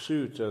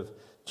pursuit of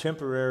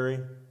temporary,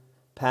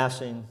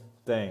 passing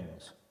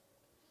things.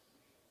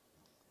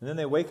 And then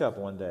they wake up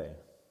one day,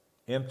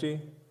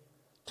 empty,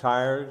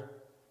 tired,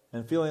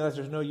 and feeling like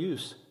there's no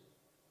use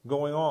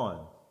going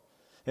on.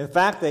 In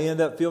fact, they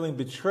end up feeling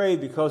betrayed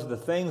because the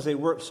things they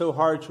worked so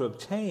hard to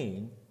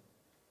obtain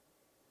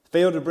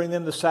failed to bring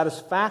them the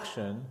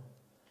satisfaction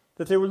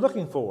that they were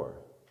looking for.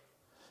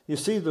 You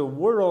see, the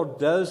world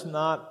does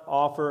not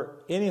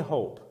offer any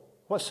hope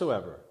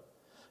whatsoever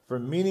for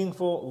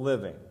meaningful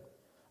living.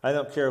 I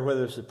don't care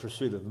whether it's the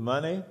pursuit of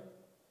money,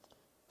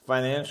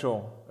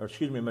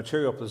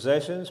 material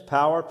possessions,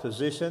 power,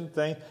 position,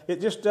 thing.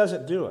 It just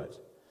doesn't do it.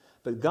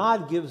 But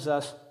God gives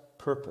us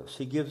purpose.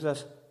 He gives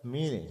us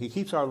meaning. He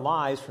keeps our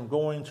lives from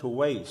going to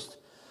waste.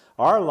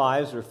 Our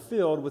lives are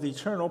filled with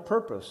eternal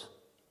purpose.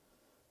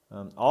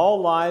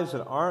 All lives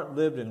that aren't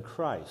lived in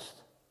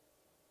Christ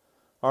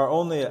are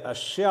only a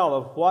shell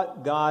of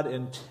what God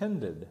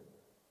intended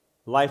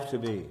life to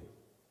be.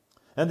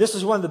 And this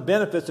is one of the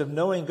benefits of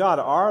knowing God.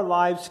 Our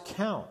lives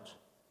count.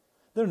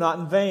 They're not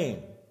in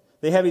vain.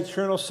 They have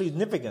eternal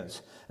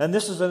significance. And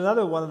this is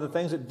another one of the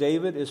things that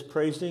David is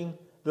praising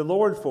the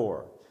Lord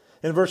for.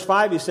 In verse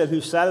 5 he said,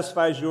 who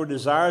satisfies your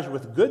desires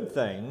with good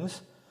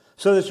things,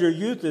 so that your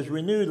youth is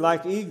renewed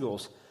like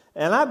eagles.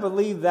 And I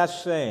believe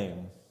that's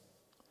saying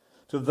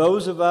to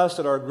those of us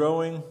that are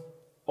growing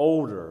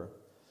older,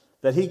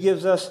 that he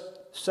gives us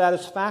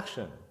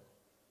satisfaction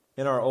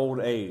in our old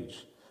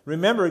age.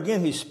 Remember,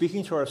 again, he's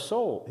speaking to our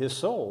soul, his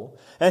soul.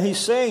 And he's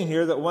saying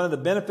here that one of the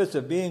benefits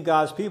of being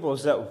God's people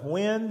is that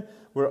when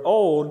we're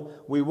old,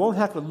 we won't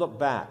have to look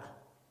back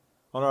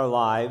on our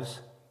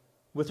lives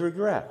with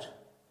regret.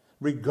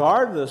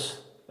 Regardless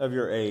of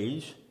your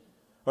age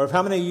or of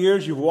how many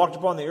years you've walked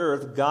upon the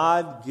earth,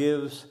 God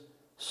gives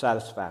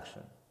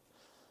satisfaction.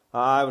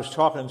 I was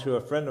talking to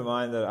a friend of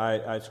mine that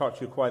I talk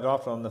to quite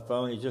often on the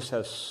phone. He just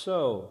has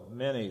so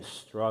many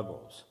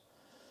struggles.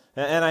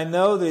 And I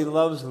know that he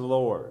loves the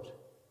Lord.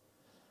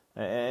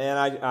 And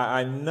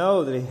I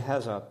know that he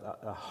has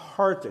a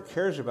heart that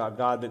cares about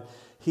God, but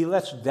he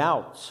lets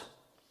doubts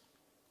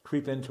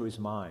creep into his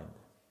mind.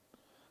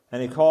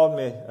 And he called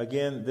me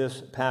again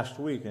this past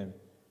week,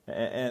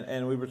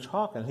 and we were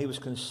talking. He was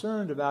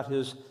concerned about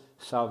his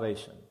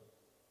salvation.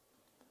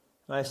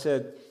 And I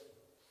said,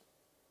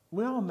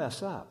 we all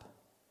mess up.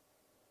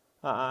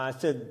 I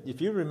said,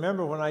 if you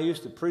remember when I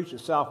used to preach at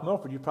South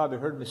Milford, you probably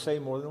heard me say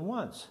more than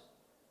once.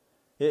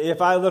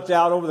 If I looked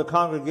out over the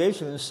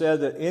congregation and said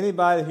that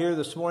anybody here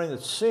this morning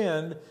that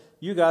sinned,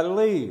 you got to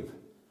leave,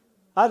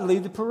 I'd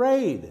lead the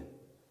parade.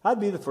 I'd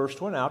be the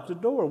first one out the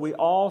door. We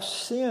all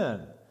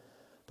sin.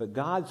 But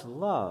God's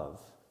love,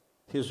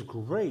 his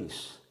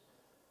grace,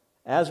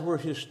 as we're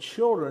his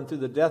children through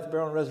the death,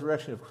 burial, and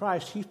resurrection of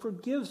Christ, he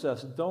forgives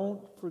us.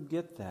 Don't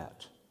forget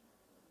that.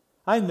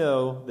 I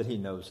know that he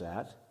knows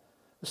that.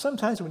 But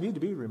sometimes we need to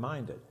be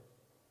reminded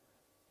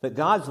that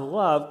God's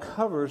love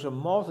covers a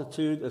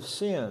multitude of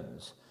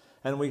sins.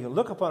 And we can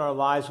look upon our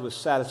lives with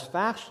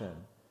satisfaction.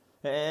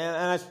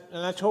 And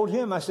I told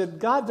him, I said,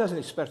 God doesn't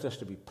expect us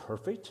to be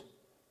perfect.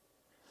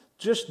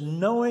 Just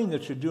knowing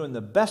that you're doing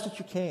the best that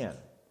you can.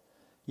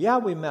 Yeah,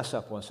 we mess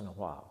up once in a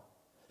while.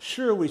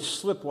 Sure, we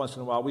slip once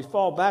in a while. We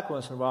fall back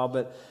once in a while.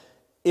 But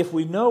if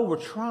we know we're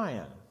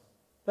trying,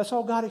 that's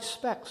all God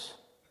expects.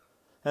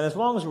 And as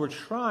long as we're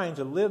trying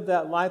to live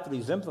that life that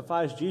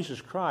exemplifies Jesus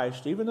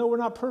Christ, even though we're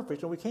not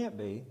perfect and we can't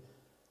be,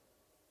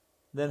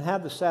 then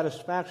have the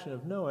satisfaction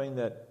of knowing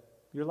that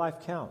your life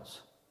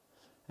counts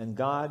and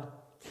God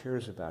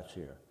cares about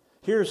you.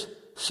 Here's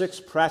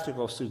 6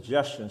 practical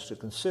suggestions to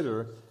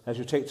consider as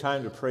you take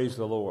time to praise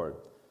the Lord.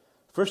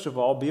 First of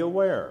all, be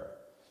aware.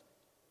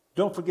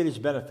 Don't forget his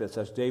benefits,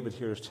 as David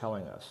here is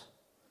telling us.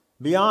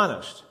 Be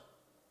honest.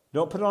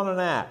 Don't put on an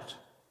act.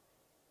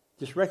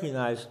 Just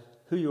recognize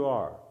who you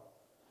are.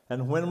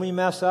 And when we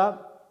mess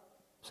up,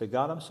 say,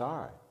 God, I'm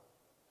sorry.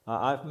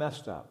 I've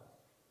messed up.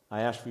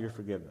 I ask for your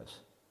forgiveness.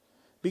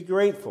 Be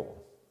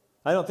grateful.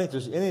 I don't think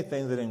there's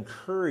anything that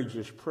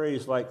encourages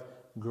praise like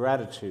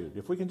gratitude.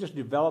 If we can just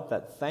develop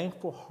that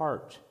thankful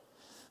heart,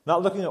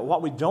 not looking at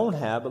what we don't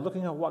have, but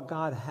looking at what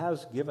God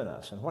has given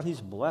us and what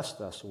he's blessed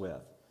us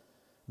with.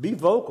 Be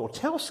vocal.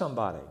 Tell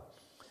somebody.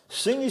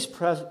 Sing his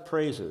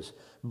praises.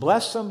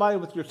 Bless somebody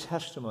with your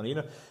testimony. You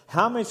know,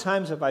 how many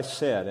times have I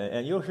said,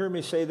 and you'll hear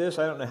me say this,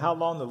 I don't know how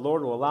long the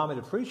Lord will allow me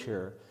to preach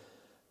here,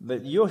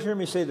 but you'll hear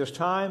me say this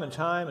time and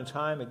time and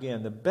time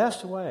again. The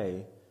best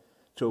way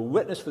to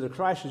witness for the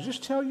Christ is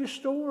just tell your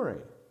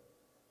story.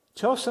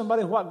 Tell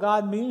somebody what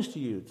God means to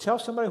you. Tell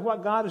somebody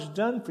what God has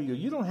done for you.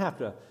 You don't have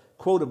to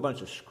quote a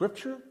bunch of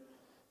scripture.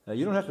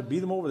 You don't have to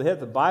beat them over the head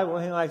with the Bible or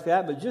anything like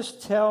that, but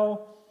just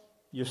tell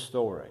your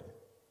story.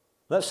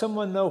 Let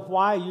someone know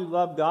why you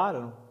love God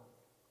and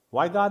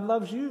why God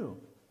loves you.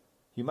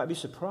 You might be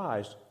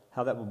surprised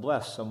how that will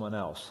bless someone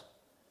else.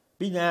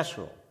 Be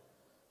natural.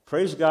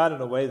 Praise God in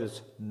a way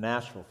that's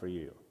natural for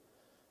you.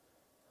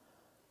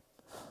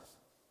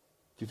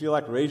 If you feel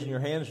like raising your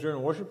hands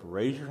during worship,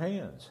 raise your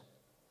hands.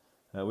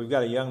 We've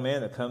got a young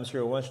man that comes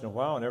here once in a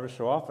while, and every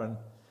so often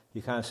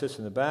he kind of sits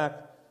in the back.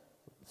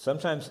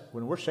 Sometimes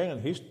when we're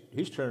singing,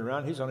 he's turning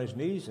around, he's on his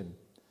knees and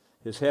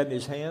his head and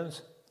his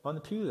hands on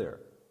the pew there.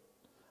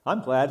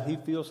 I'm glad he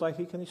feels like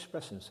he can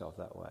express himself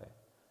that way,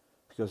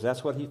 because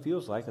that's what he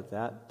feels like at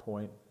that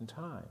point in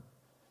time.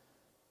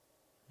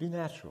 Be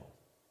natural,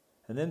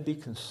 and then be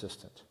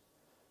consistent.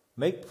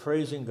 Make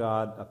praising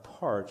God a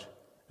part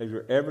of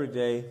your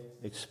everyday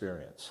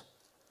experience.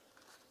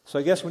 So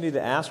I guess we need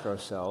to ask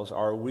ourselves,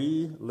 are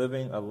we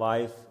living a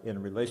life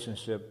in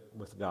relationship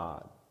with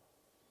God?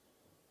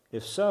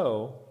 If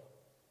so,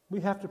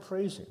 we have to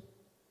praise Him.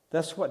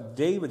 That's what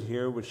David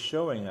here was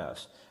showing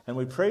us. And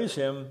we praise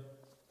Him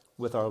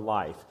with our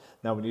life.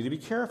 Now we need to be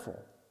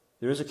careful.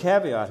 There is a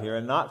caveat here,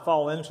 and not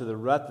fall into the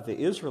rut that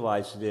the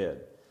Israelites did.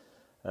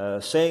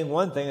 Saying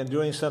one thing and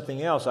doing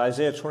something else.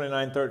 Isaiah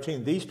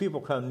 29:13, these people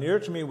come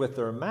near to me with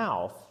their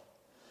mouth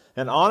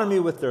and honor me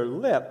with their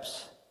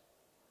lips,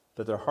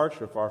 but their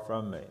hearts are far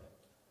from me.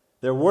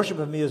 Their worship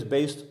of me is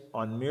based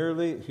on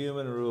merely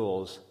human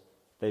rules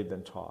they've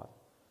been taught.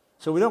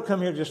 So we don't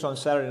come here just on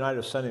Saturday night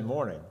or Sunday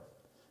morning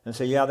and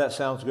say, yeah, that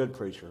sounds good,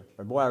 preacher.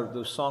 Or, boy,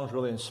 those songs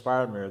really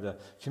inspired me, or the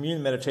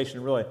communion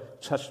meditation really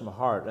touched my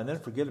heart, and then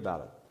forget about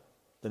it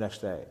the next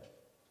day.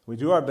 We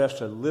do our best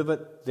to live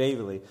it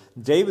daily.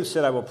 David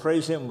said, I will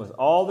praise Him with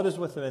all that is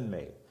within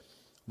me.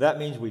 That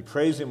means we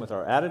praise Him with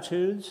our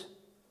attitudes,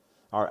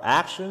 our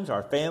actions,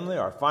 our family,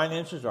 our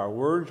finances, our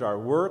words, our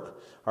work,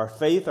 our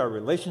faith, our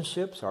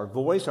relationships, our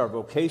voice, our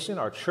vocation,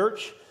 our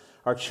church,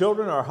 our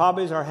children, our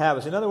hobbies, our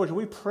habits. In other words,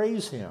 we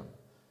praise Him.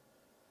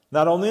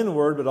 Not only in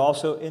word, but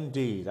also in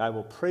deed. I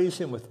will praise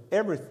Him with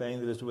everything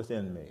that is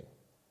within me.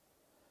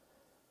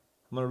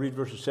 I'm going to read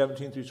verses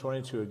 17 through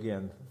 22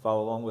 again.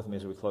 Follow along with me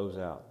as we close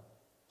out.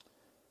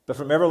 But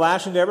from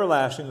everlasting to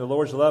everlasting, the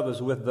Lord's love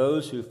is with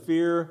those who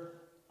fear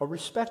or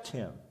respect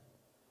Him,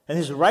 and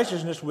His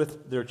righteousness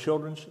with their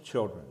children's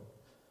children,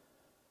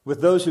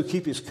 with those who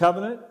keep His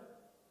covenant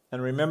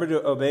and remember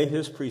to obey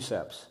His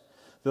precepts.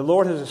 The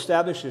Lord has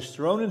established His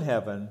throne in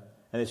heaven,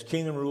 and His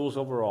kingdom rules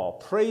over all.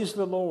 Praise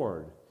the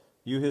Lord,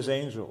 you His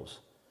angels,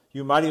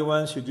 you mighty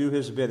ones who do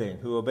His bidding,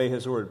 who obey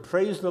His word.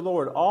 Praise the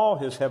Lord, all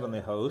His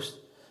heavenly hosts,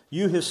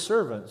 you His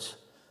servants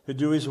who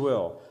do His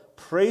will.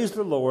 Praise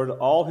the Lord,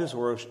 all His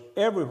works,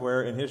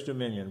 everywhere in His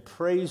dominion.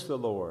 Praise the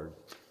Lord,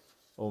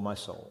 O my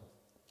soul.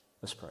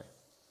 Let's pray.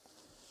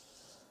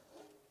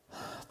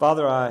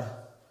 Father, I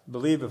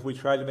believe if we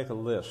tried to make a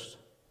list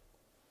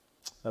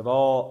of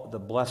all the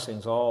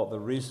blessings, all the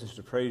reasons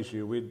to praise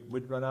You,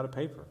 we'd run out of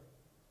paper.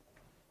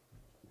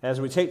 As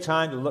we take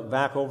time to look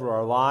back over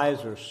our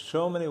lives, there's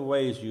so many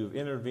ways You've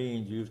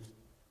intervened, You've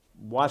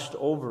watched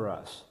over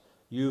us,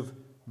 You've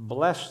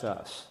blessed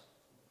us.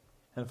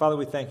 And Father,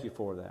 we thank You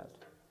for that.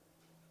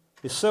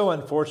 It's so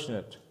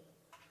unfortunate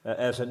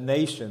as a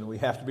nation we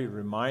have to be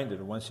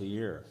reminded once a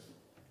year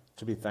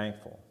to be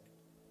thankful.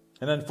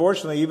 And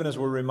unfortunately, even as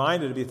we're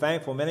reminded to be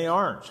thankful, many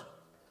aren't.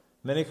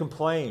 Many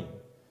complain.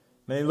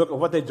 Many look at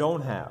what they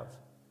don't have.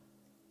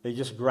 They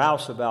just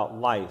grouse about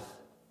life.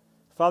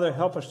 Father,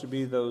 help us to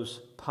be those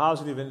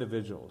positive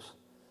individuals,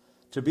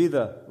 to be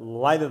the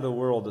light of the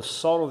world, the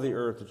salt of the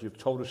earth that You've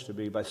told us to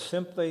be, by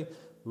simply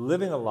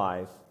living a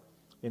life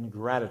in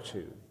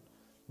gratitude,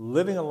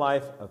 living a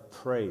life of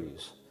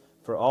praise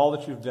for all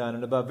that You've done,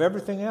 and above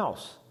everything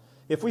else,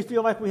 if we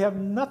feel like we have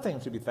nothing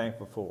to be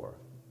thankful for,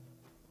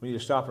 we need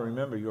to stop and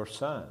remember Your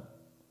Son,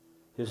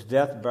 His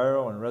death,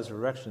 burial, and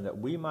resurrection, that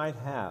we might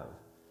have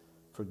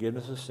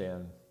forgiveness of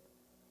sin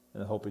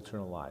and the hope of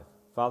eternal life.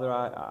 Father,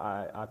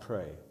 I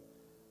pray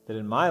that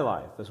in my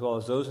life, as well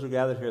as those that are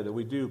gathered here, that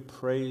we do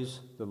praise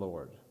the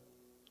Lord,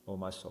 O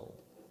my soul.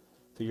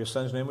 Through Your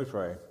Son's name we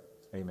pray.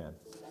 Amen.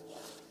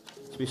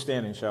 Let's be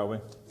standing, shall we?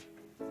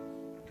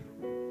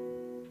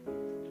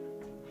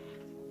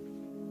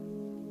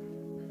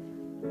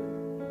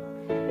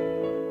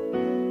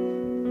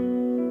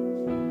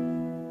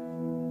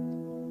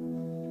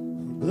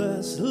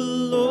 Bless the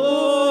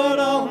Lord,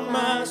 oh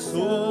my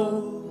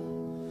soul,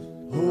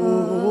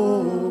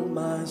 oh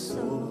my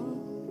soul.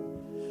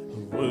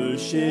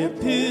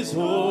 Worship His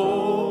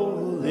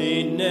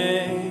holy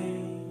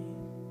name.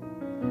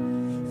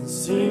 It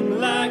seemed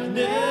like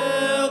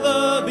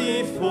never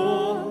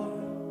before.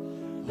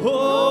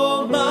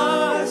 Oh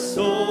my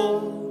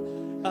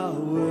soul, I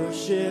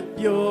worship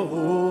Your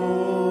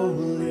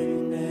holy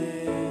name.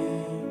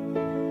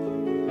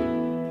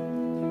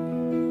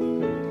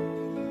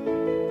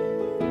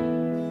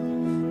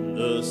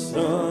 The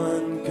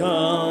sun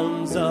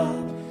comes up,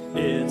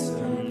 it's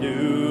a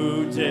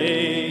new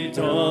day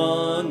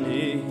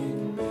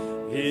dawning.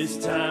 It's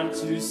time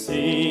to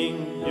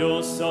sing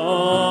Your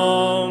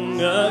song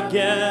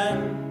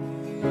again.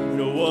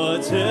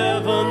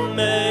 Whatever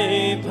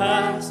may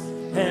pass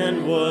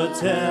and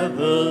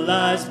whatever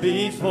lies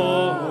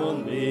before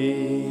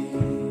me,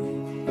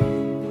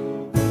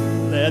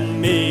 let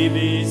me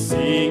be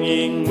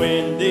singing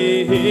when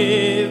the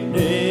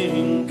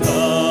evening comes.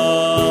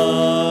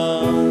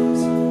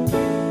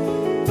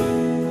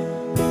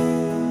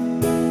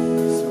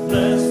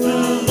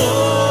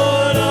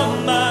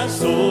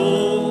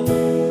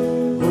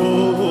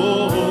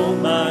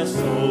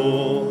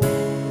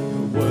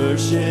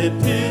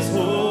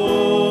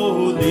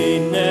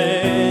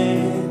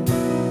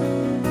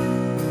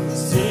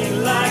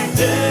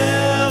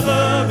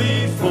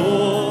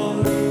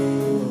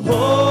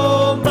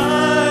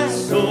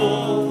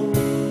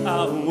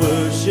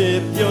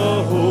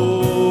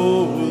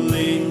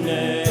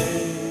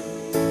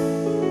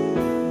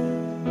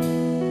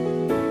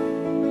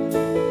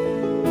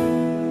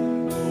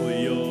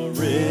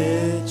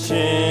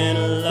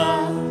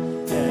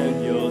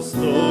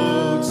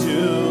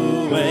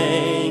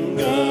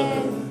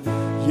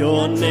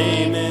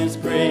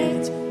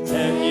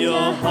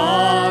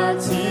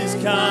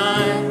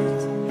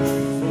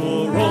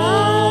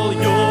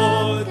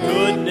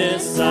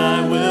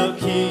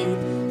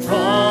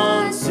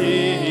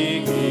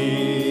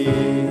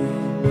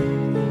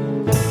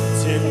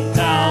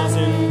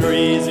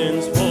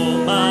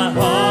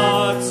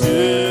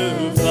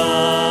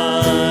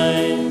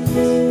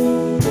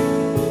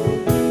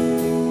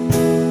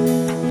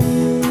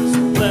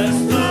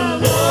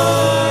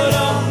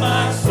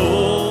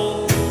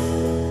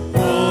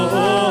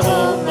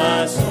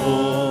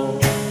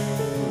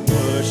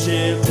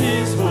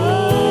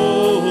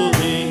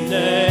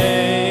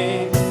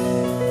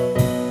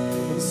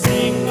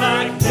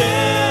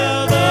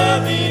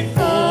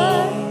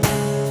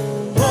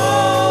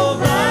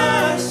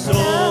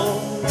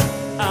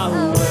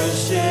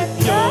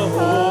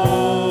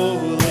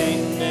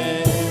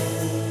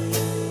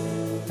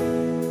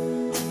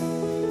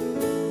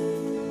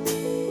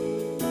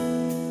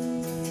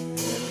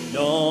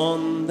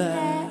 on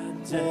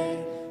that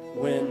day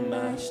when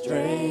my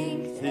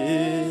strength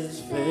is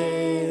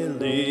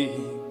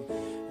failing,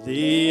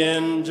 the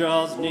end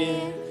draws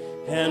near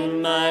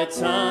and my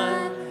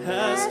time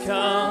has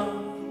come.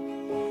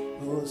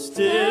 Oh,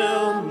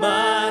 still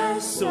my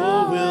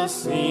soul will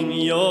sing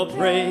your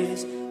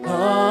praise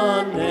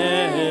unending.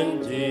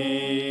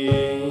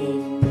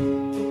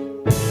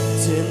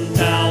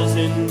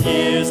 10,000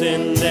 years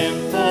and then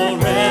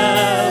forevermore,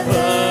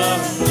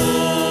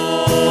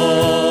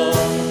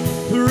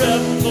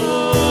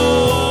 forevermore.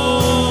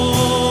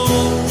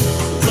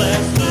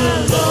 Bless the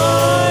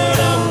Lord,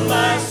 oh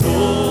my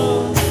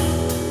soul,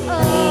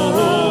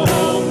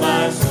 oh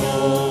my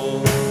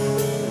soul.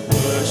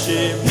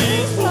 Worship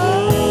His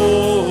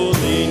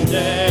holy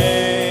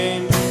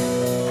name.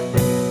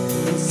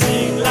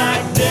 Sing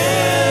like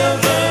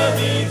never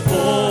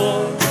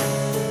before.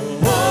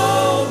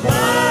 Oh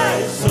my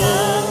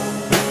soul,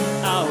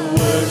 I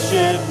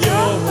worship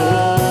Your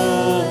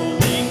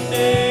holy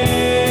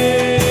name.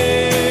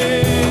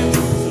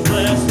 So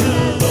bless the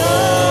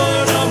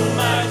Lord, oh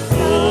my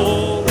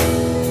soul,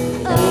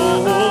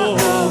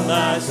 oh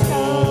my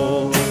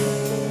soul.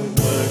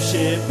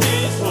 Worship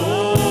His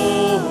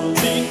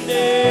holy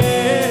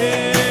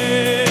name.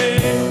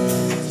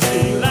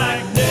 Sing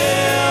like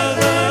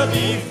never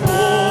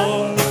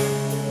before.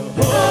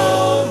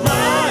 Oh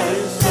my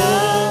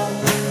soul,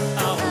 I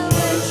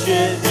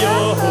worship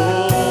Your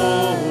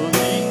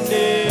holy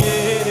name.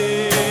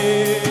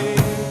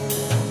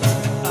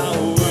 I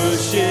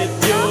worship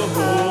Your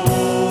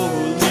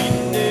holy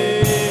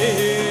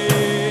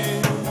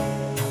name.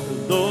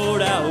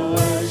 Lord, I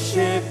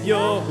worship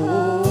Your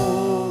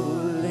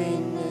holy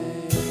name.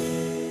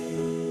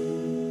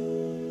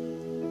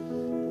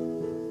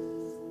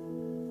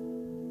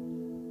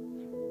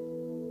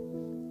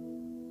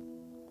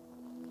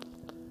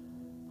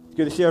 It's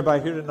good to see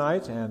everybody here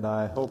tonight, and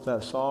I hope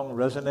that song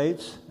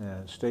resonates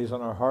and stays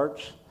on our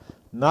hearts,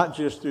 not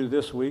just through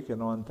this week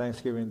and on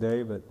Thanksgiving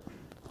Day, but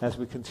as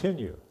we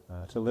continue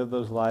to live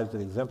those lives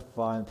that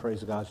exemplify and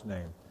praise God's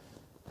name.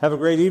 Have a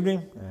great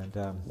evening, and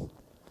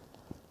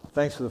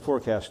thanks for the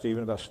forecast,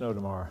 Stephen, about snow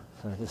tomorrow.